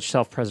down to how much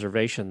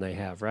self-preservation they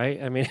have,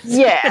 right? I mean,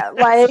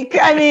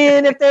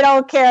 if they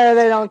don't care,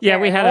 they don't care. Yeah,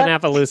 we had an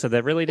Appaloosa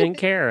that really didn't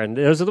care, and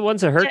those are the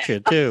ones that hurt you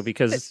too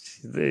because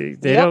they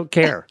don't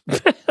care.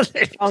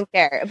 They don't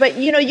care. But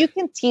you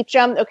can teach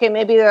them. Okay,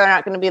 maybe they're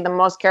not going to be the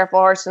most careful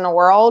horse in the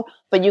world,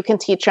 but you can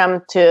teach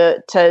them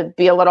to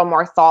be a little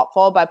more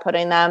thoughtful by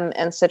putting them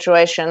in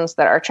situations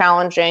that are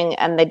challenging,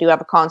 and they do have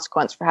a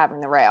consequence for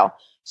having the rail.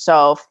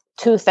 So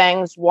 2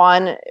 things.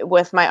 One,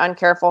 with my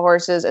uncareful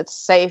horses, it's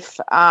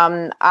safe.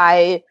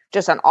 I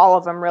just on all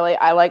of them, really,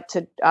 I like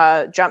to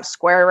jump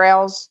square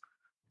rails.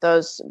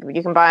 Those,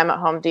 you can buy them at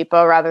Home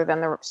Depot rather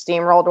than the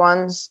steamrolled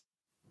ones,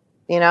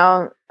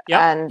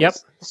 Yep.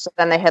 So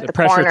then they hit the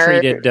pressure corner.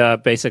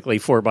 treated, basically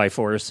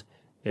 4x4s.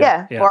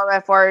 Yeah,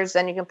 4x4s,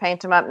 and you can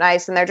paint them up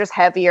nice, and they're just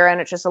heavier,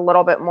 and it's just a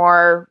little bit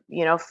more,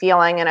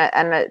 feeling.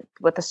 And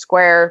with the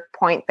square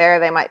point there,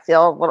 they might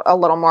feel a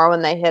little more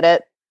when they hit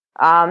it.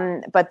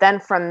 But then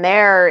from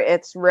there,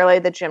 it's really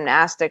the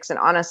gymnastics. And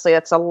honestly,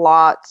 it's a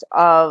lot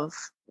of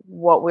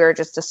what we were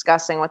just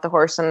discussing with the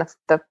horse and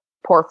the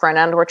poor front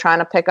end we're trying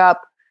to pick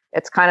up.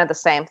 It's kind of the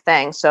same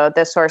thing. So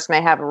this horse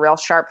may have a real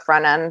sharp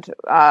front end,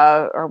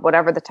 or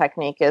whatever the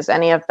technique is,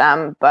 any of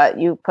them, but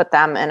you put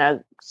them in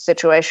a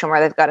situation where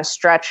they've got to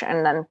stretch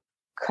and then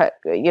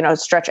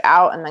stretch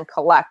out and then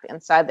collect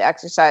inside the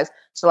exercise.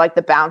 So like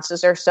the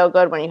bounces are so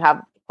good when you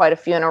have quite a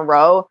few in a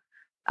row.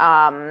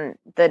 The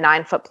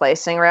 9-foot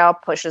placing rail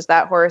pushes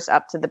that horse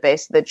up to the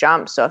base of the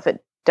jump. So if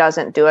it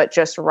doesn't do it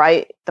just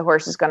right, the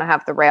horse is going to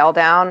have the rail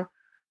down.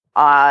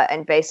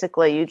 And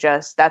basically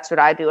that's what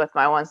I do with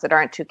my ones that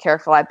aren't too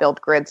careful. I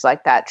build grids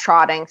like that,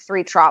 trotting,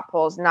 3 trot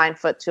poles, 9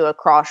 foot to a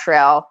cross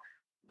rail,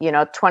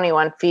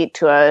 21 feet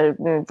to a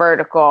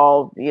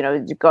vertical,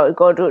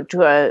 go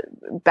to a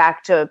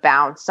back to a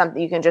bounce,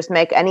 something you can just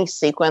make any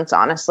sequence.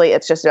 Honestly,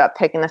 it's just about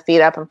picking the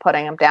feet up and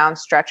putting them down,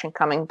 stretching,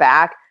 coming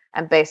back.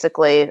 And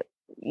basically,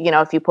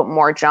 if you put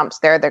more jumps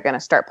there, they're going to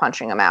start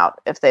punching them out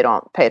if they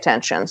don't pay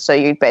attention. So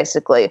you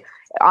basically,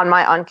 on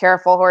my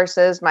uncareful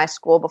horses, my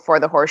school before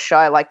the horse show,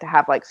 I like to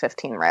have like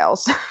 15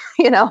 rails.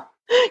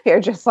 You're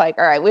just like,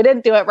 all right, we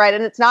didn't do it right.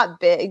 And it's not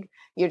big.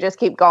 You just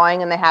keep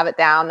going and they have it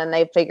down and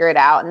they figure it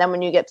out. And then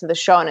when you get to the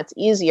show and it's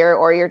easier,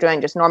 or you're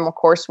doing just normal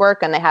coursework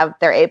and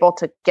they're able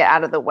to get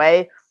out of the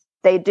way,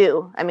 they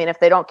do. I mean, if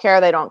they don't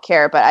care, they don't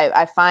care. But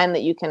I find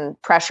that you can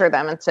pressure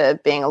them into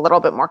being a little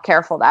bit more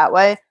careful that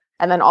way.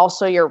 And then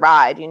also your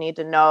ride, you need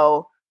to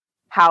know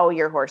how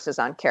your horse is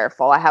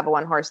uncareful. I have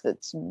one horse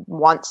that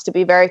wants to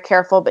be very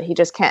careful, but he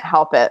just can't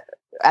help it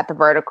at the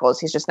verticals.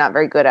 He's just not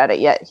very good at it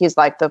yet. He's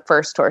like the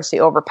first horse.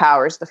 He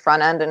overpowers the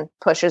front end and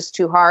pushes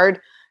too hard.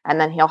 And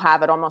then he'll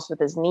have it almost with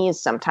his knees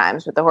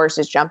sometimes, with the horse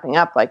is jumping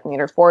up like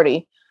 1.40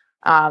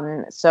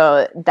 meters.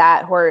 So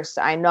that horse,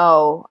 I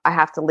know I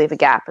have to leave a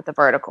gap at the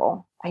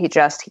vertical. He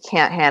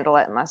can't handle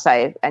it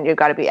and you've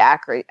got to be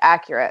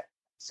accurate.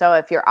 So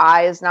if your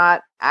eye is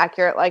not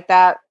accurate like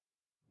that,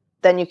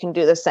 then you can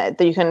do this.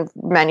 You can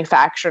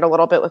manufacture it a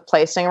little bit with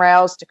placing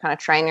rails to kind of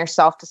train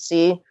yourself to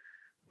see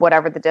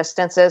whatever the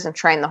distance is and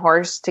train the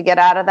horse to get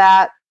out of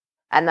that.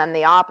 And then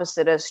the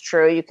opposite is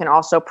true. You can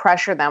also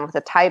pressure them with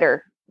a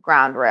tighter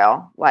ground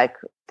rail, like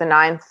the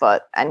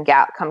 9-foot, and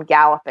come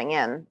galloping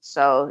in.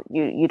 So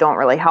you don't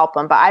really help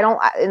them. But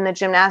in the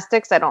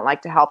gymnastics, I don't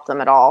like to help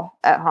them at all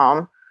at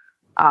home.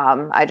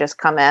 I just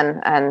come in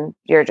and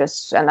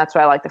and that's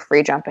why I like the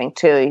free jumping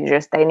too.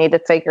 They need to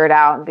figure it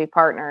out and be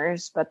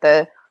partners. But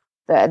the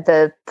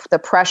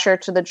pressure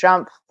to the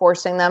jump,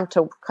 forcing them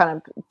to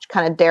kind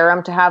of dare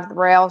them to have the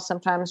rail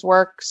sometimes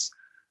works.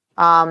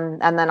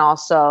 And then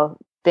also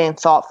being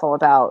thoughtful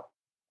about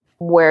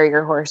where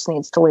your horse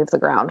needs to leave the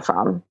ground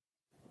from.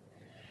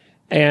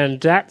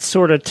 And that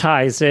sort of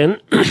ties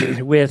in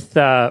with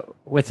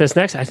this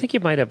next. I think you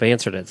might have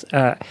answered it.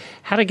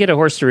 How to get a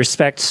horse to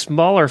respect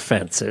smaller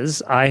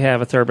fences. I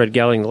have a thoroughbred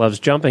gelding that loves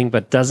jumping,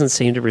 but doesn't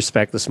seem to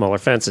respect the smaller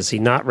fences.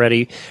 He's not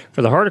ready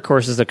for the harder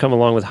courses that come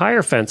along with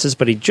higher fences,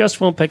 but he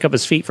just won't pick up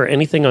his feet for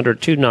anything under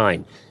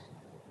 2.9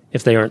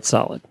 if they aren't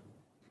solid.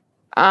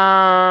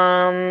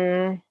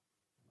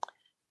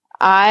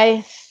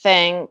 I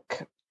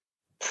think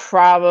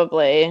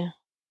probably.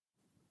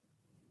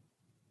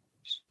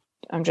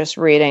 I'm just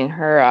reading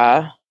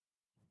her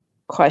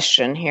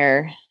question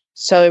here.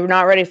 So we're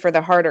not ready for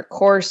the harder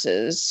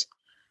courses.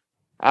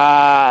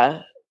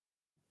 I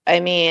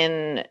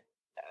mean,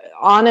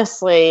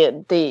 honestly,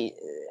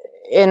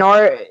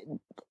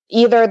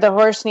 either the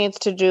horse needs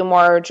to do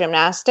more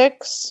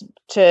gymnastics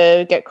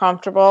to get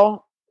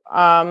comfortable,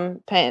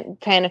 paying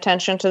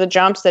attention to the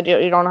jumps, that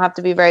you don't have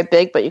to be very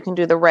big, but you can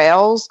do the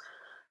rails.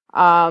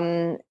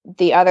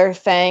 The other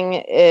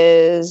thing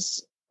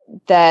is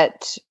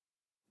that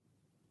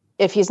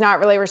if he's not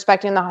really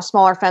respecting the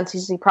smaller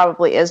fences, he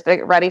probably is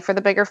ready for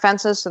the bigger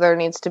fences. So there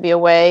needs to be a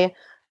way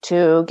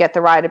to get the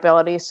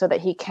rideability so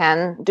that he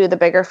can do the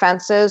bigger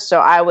fences.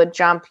 So I would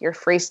jump your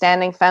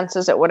freestanding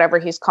fences at whatever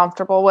he's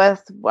comfortable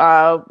with.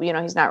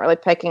 He's not really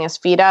picking his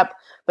feet up,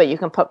 but you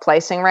can put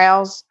placing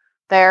rails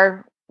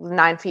there,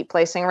 9 feet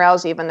placing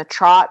rails, even the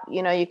trot,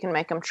 you can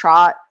make him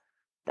trot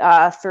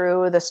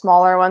through the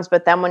smaller ones.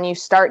 But then when you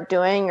start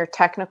doing your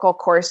technical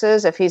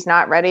courses, if he's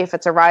not ready, if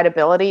it's a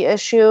rideability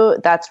issue,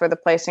 that's where the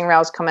placing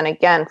rails come in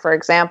again. For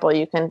example,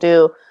 you can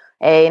do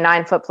a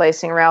 9-foot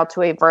placing rail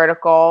to a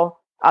vertical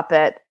up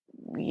at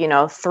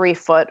 3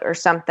 foot or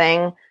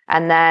something,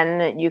 and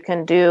then you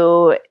can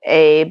do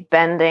a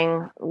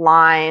bending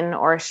line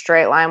or a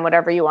straight line,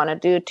 whatever you want to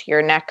do, to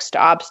your next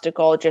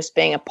obstacle just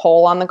being a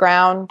pole on the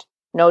ground,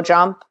 no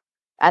jump,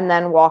 and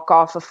then walk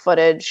off of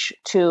footage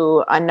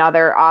to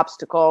another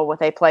obstacle with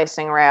a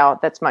placing rail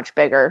that's much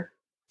bigger.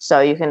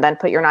 So you can then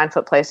put your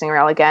 9-foot placing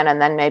rail again,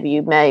 and then maybe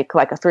you make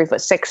like a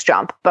 3'6"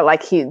 jump.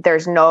 But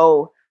there's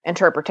no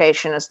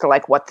interpretation as to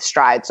what the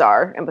strides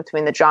are in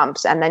between the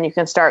jumps. And then you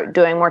can start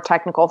doing more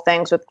technical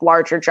things with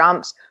larger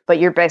jumps, but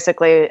you're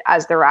basically,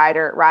 as the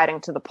rider,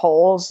 riding to the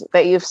poles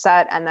that you've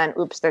set, and then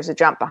oops, there's a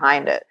jump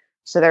behind it.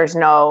 So there's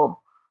no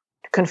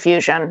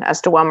confusion as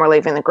to when we're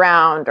leaving the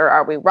ground, or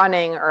are we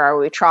running, or are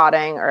we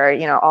trotting,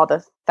 or all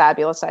the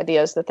fabulous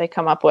ideas that they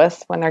come up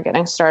with when they're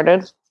getting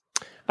started.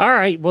 All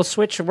right, we'll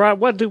switch.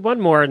 We'll do one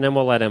more, and then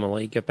we'll let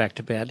Emily get back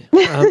to bed.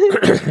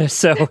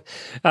 So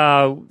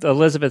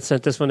Elizabeth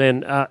sent this one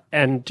in,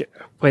 and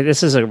wait,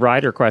 this is a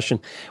rider question.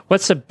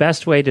 What's the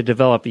best way to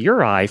develop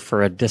your eye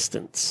for a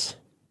distance?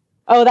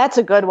 Oh, that's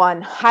a good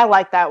one. I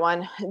like that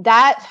one.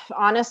 That,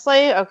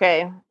 honestly,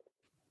 okay,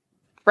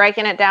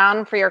 breaking it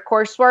down for your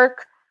coursework,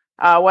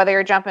 whether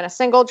you're jumping a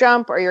single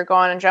jump or you're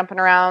going and jumping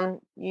around,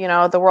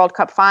 the World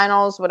Cup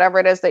finals, whatever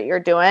it is that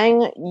you're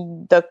doing,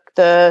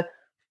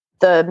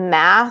 the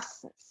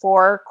math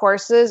for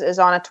courses is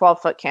on a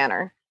 12-foot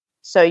canter.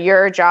 So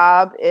your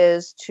job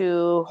is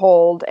to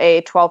hold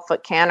a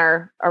 12-foot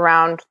canter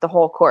around the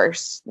whole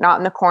course, not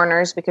in the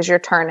corners because you're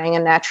turning,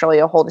 and naturally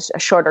you'll hold a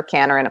shorter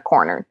canter in a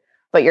corner.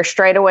 But your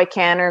straightaway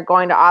canter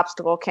going to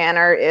obstacle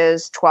canter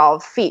is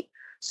 12 feet.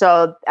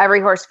 So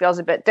every horse feels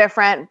a bit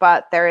different,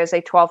 but there is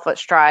a 12-foot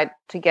stride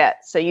to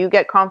get. So you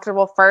get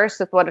comfortable first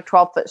with what a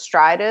 12-foot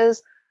stride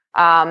is.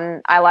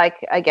 I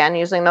like, again,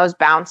 using those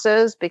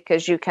bounces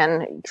because you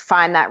can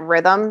find that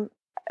rhythm.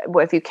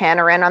 If you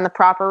canter in on the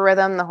proper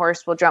rhythm, the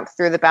horse will jump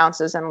through the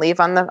bounces and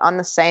leave on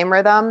the same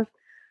rhythm.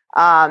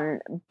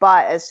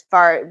 But as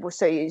far,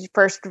 so you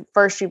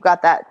first you've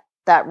got that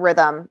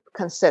rhythm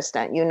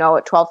consistent.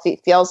 What 12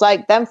 feet feels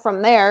like. Then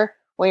from there,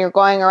 when you're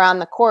going around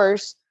the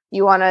course,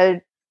 you want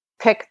to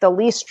pick the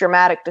least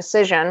dramatic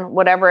decision,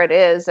 whatever it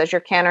is, as you're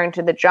cantering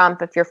to the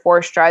jump. If you're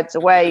 4 strides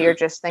away, you're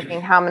just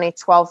thinking, how many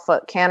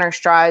 12-foot canter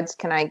strides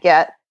can I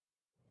get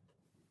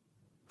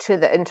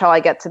until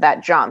I get to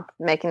that jump,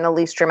 making the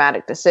least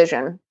dramatic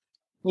decision.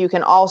 You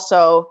can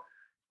also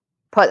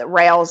put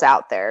rails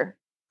out there.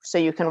 So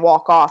you can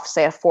walk off,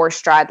 say, a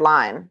 4-stride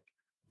line,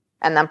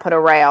 and then put a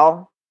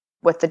rail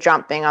with the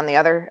jump being on the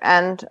other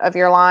end of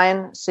your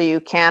line. So you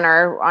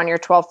canter on your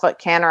 12-foot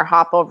canter,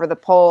 hop over the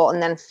pole,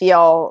 and then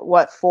feel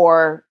what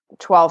 4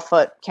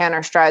 12-foot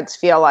canter strides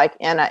feel like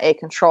in a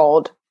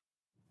controlled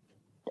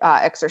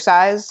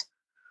exercise.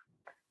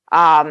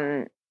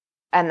 And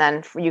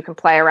then you can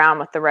play around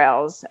with the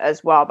rails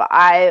as well. But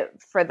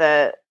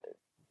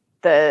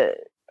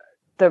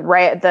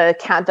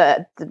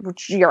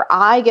your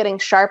eye getting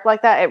sharp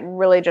like that, it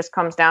really just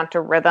comes down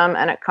to rhythm,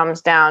 and it comes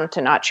down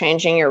to not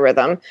changing your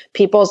rhythm.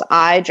 People's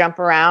eye jump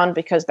around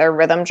because their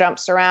rhythm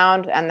jumps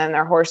around, and then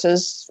their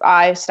horse's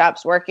eye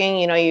stops working.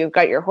 You've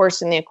got your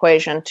horse in the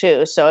equation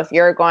too. So if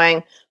you're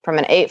going from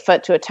an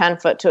 8-foot to a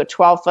 10-foot to a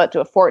 12-foot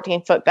to a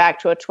 14-foot back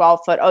to a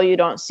 12-foot, oh, you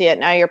don't see it.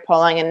 Now you're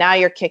pulling, and now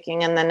you're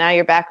kicking, and then now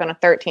you're back on a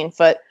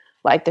 13-foot.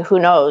 Who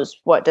knows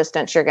what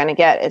distance you're going to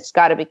get. It's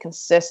got to be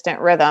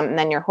consistent rhythm. And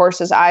then your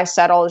horse's eye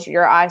settles,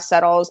 your eye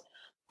settles.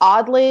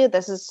 oddly,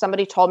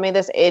 somebody told me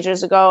this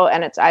ages ago,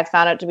 and I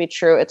found it to be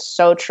true. It's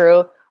so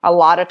true. A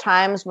lot of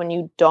times when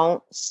you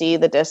don't see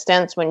the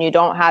distance, when you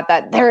don't have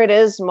that there it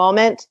is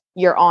moment,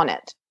 you're on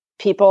it.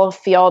 People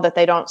feel that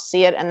they don't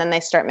see it, and then they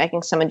start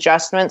making some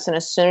adjustments. And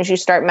as soon as you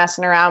start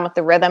messing around with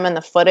the rhythm and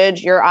the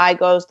footage, your eye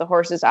goes, the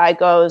horse's eye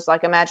goes.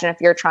 Like, imagine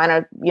if you're trying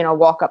to,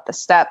 walk up the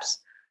steps,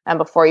 and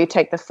before you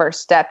take the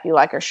first step, you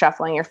are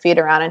shuffling your feet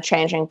around and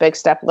changing big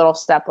step, little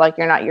step, like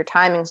your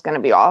timing's going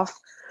to be off.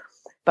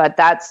 But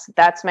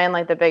that's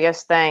mainly the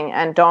biggest thing.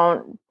 And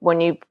when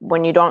you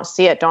don't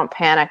see it, don't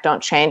panic,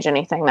 don't change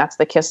anything. That's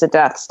the kiss of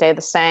death. Stay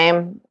the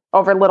same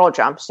over little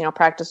jumps,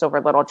 practice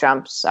over little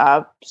jumps,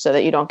 so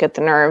that you don't get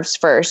the nerves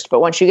first. But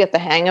once you get the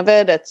hang of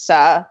it,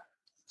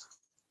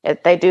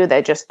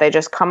 they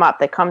just come up.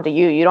 They come to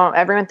you.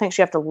 Everyone thinks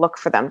you have to look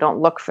for them.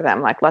 Don't look for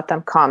them. Let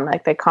them come.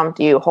 They come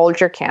to you.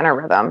 Hold your canter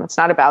rhythm. It's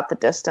not about the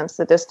distance.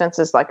 The distance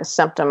is like a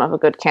symptom of a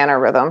good canter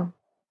rhythm.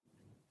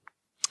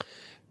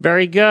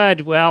 Very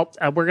good. Well,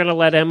 we're going to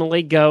let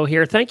Emily go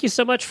here. Thank you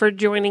so much for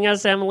joining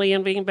us, Emily,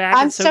 and being back.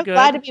 I'm so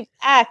glad to be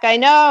back. I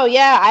know.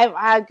 Yeah,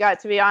 I got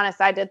to be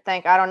honest. I did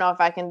think, I don't know if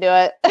I can do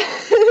it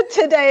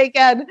today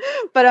again,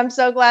 but I'm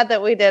so glad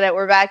that we did it.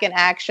 We're back in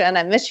action.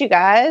 I miss you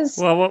guys.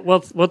 Well,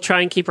 we'll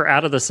try and keep her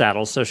out of the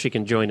saddle so she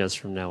can join us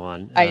from now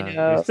on. I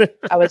know.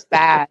 I was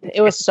bad.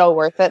 It was so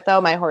worth it,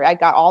 though. I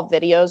got all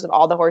videos of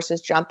all the horses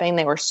jumping.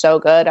 They were so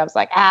good. I was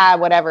like,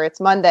 whatever.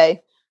 It's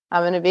Monday.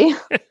 I'm going to be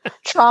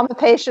trauma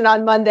patient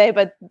on Monday,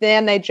 but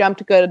then they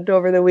jumped good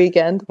over the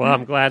weekend. Well,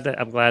 I'm glad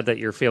that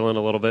you're feeling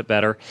a little bit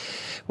better.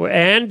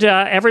 And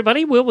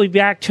everybody, we'll be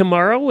back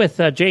tomorrow with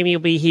Jamie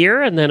will be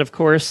here. And then, of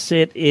course,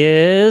 it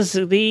is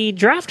the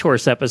draft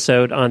horse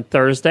episode on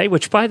Thursday,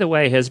 which, by the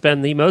way, has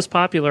been the most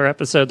popular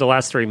episode the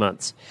last 3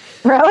 months.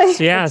 Really?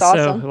 So, yeah, that's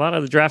awesome. So a lot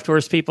of the draft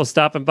horse people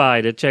stopping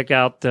by to check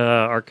out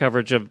our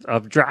coverage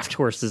of draft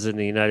horses in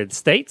the United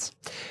States.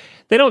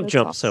 They don't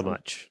jump awesome. So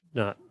much.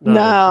 No.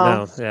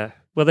 Yeah.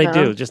 Well, they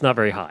do, just not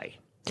very high.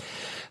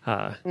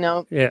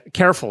 No. Yeah.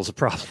 Careful's a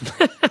problem.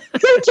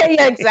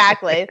 Yeah,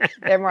 exactly.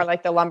 They're more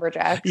like the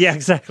lumberjacks. Yeah,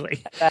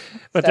 exactly.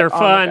 But they're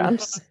fun.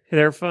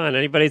 They're fun.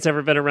 Anybody that's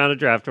ever been around a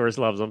draft horse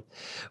loves them.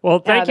 Well,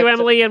 thank you,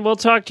 Emily, and we'll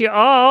talk to you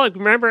all.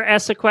 Remember,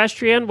 Ece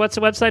Equestrian. What's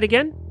the website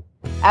again?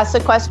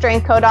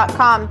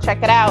 EceEquestrianCo.com.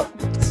 Check it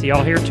out. See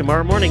y'all here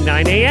tomorrow morning,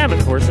 9 a.m.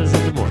 at Horses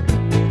in the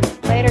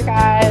Morning. Later,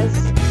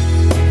 guys.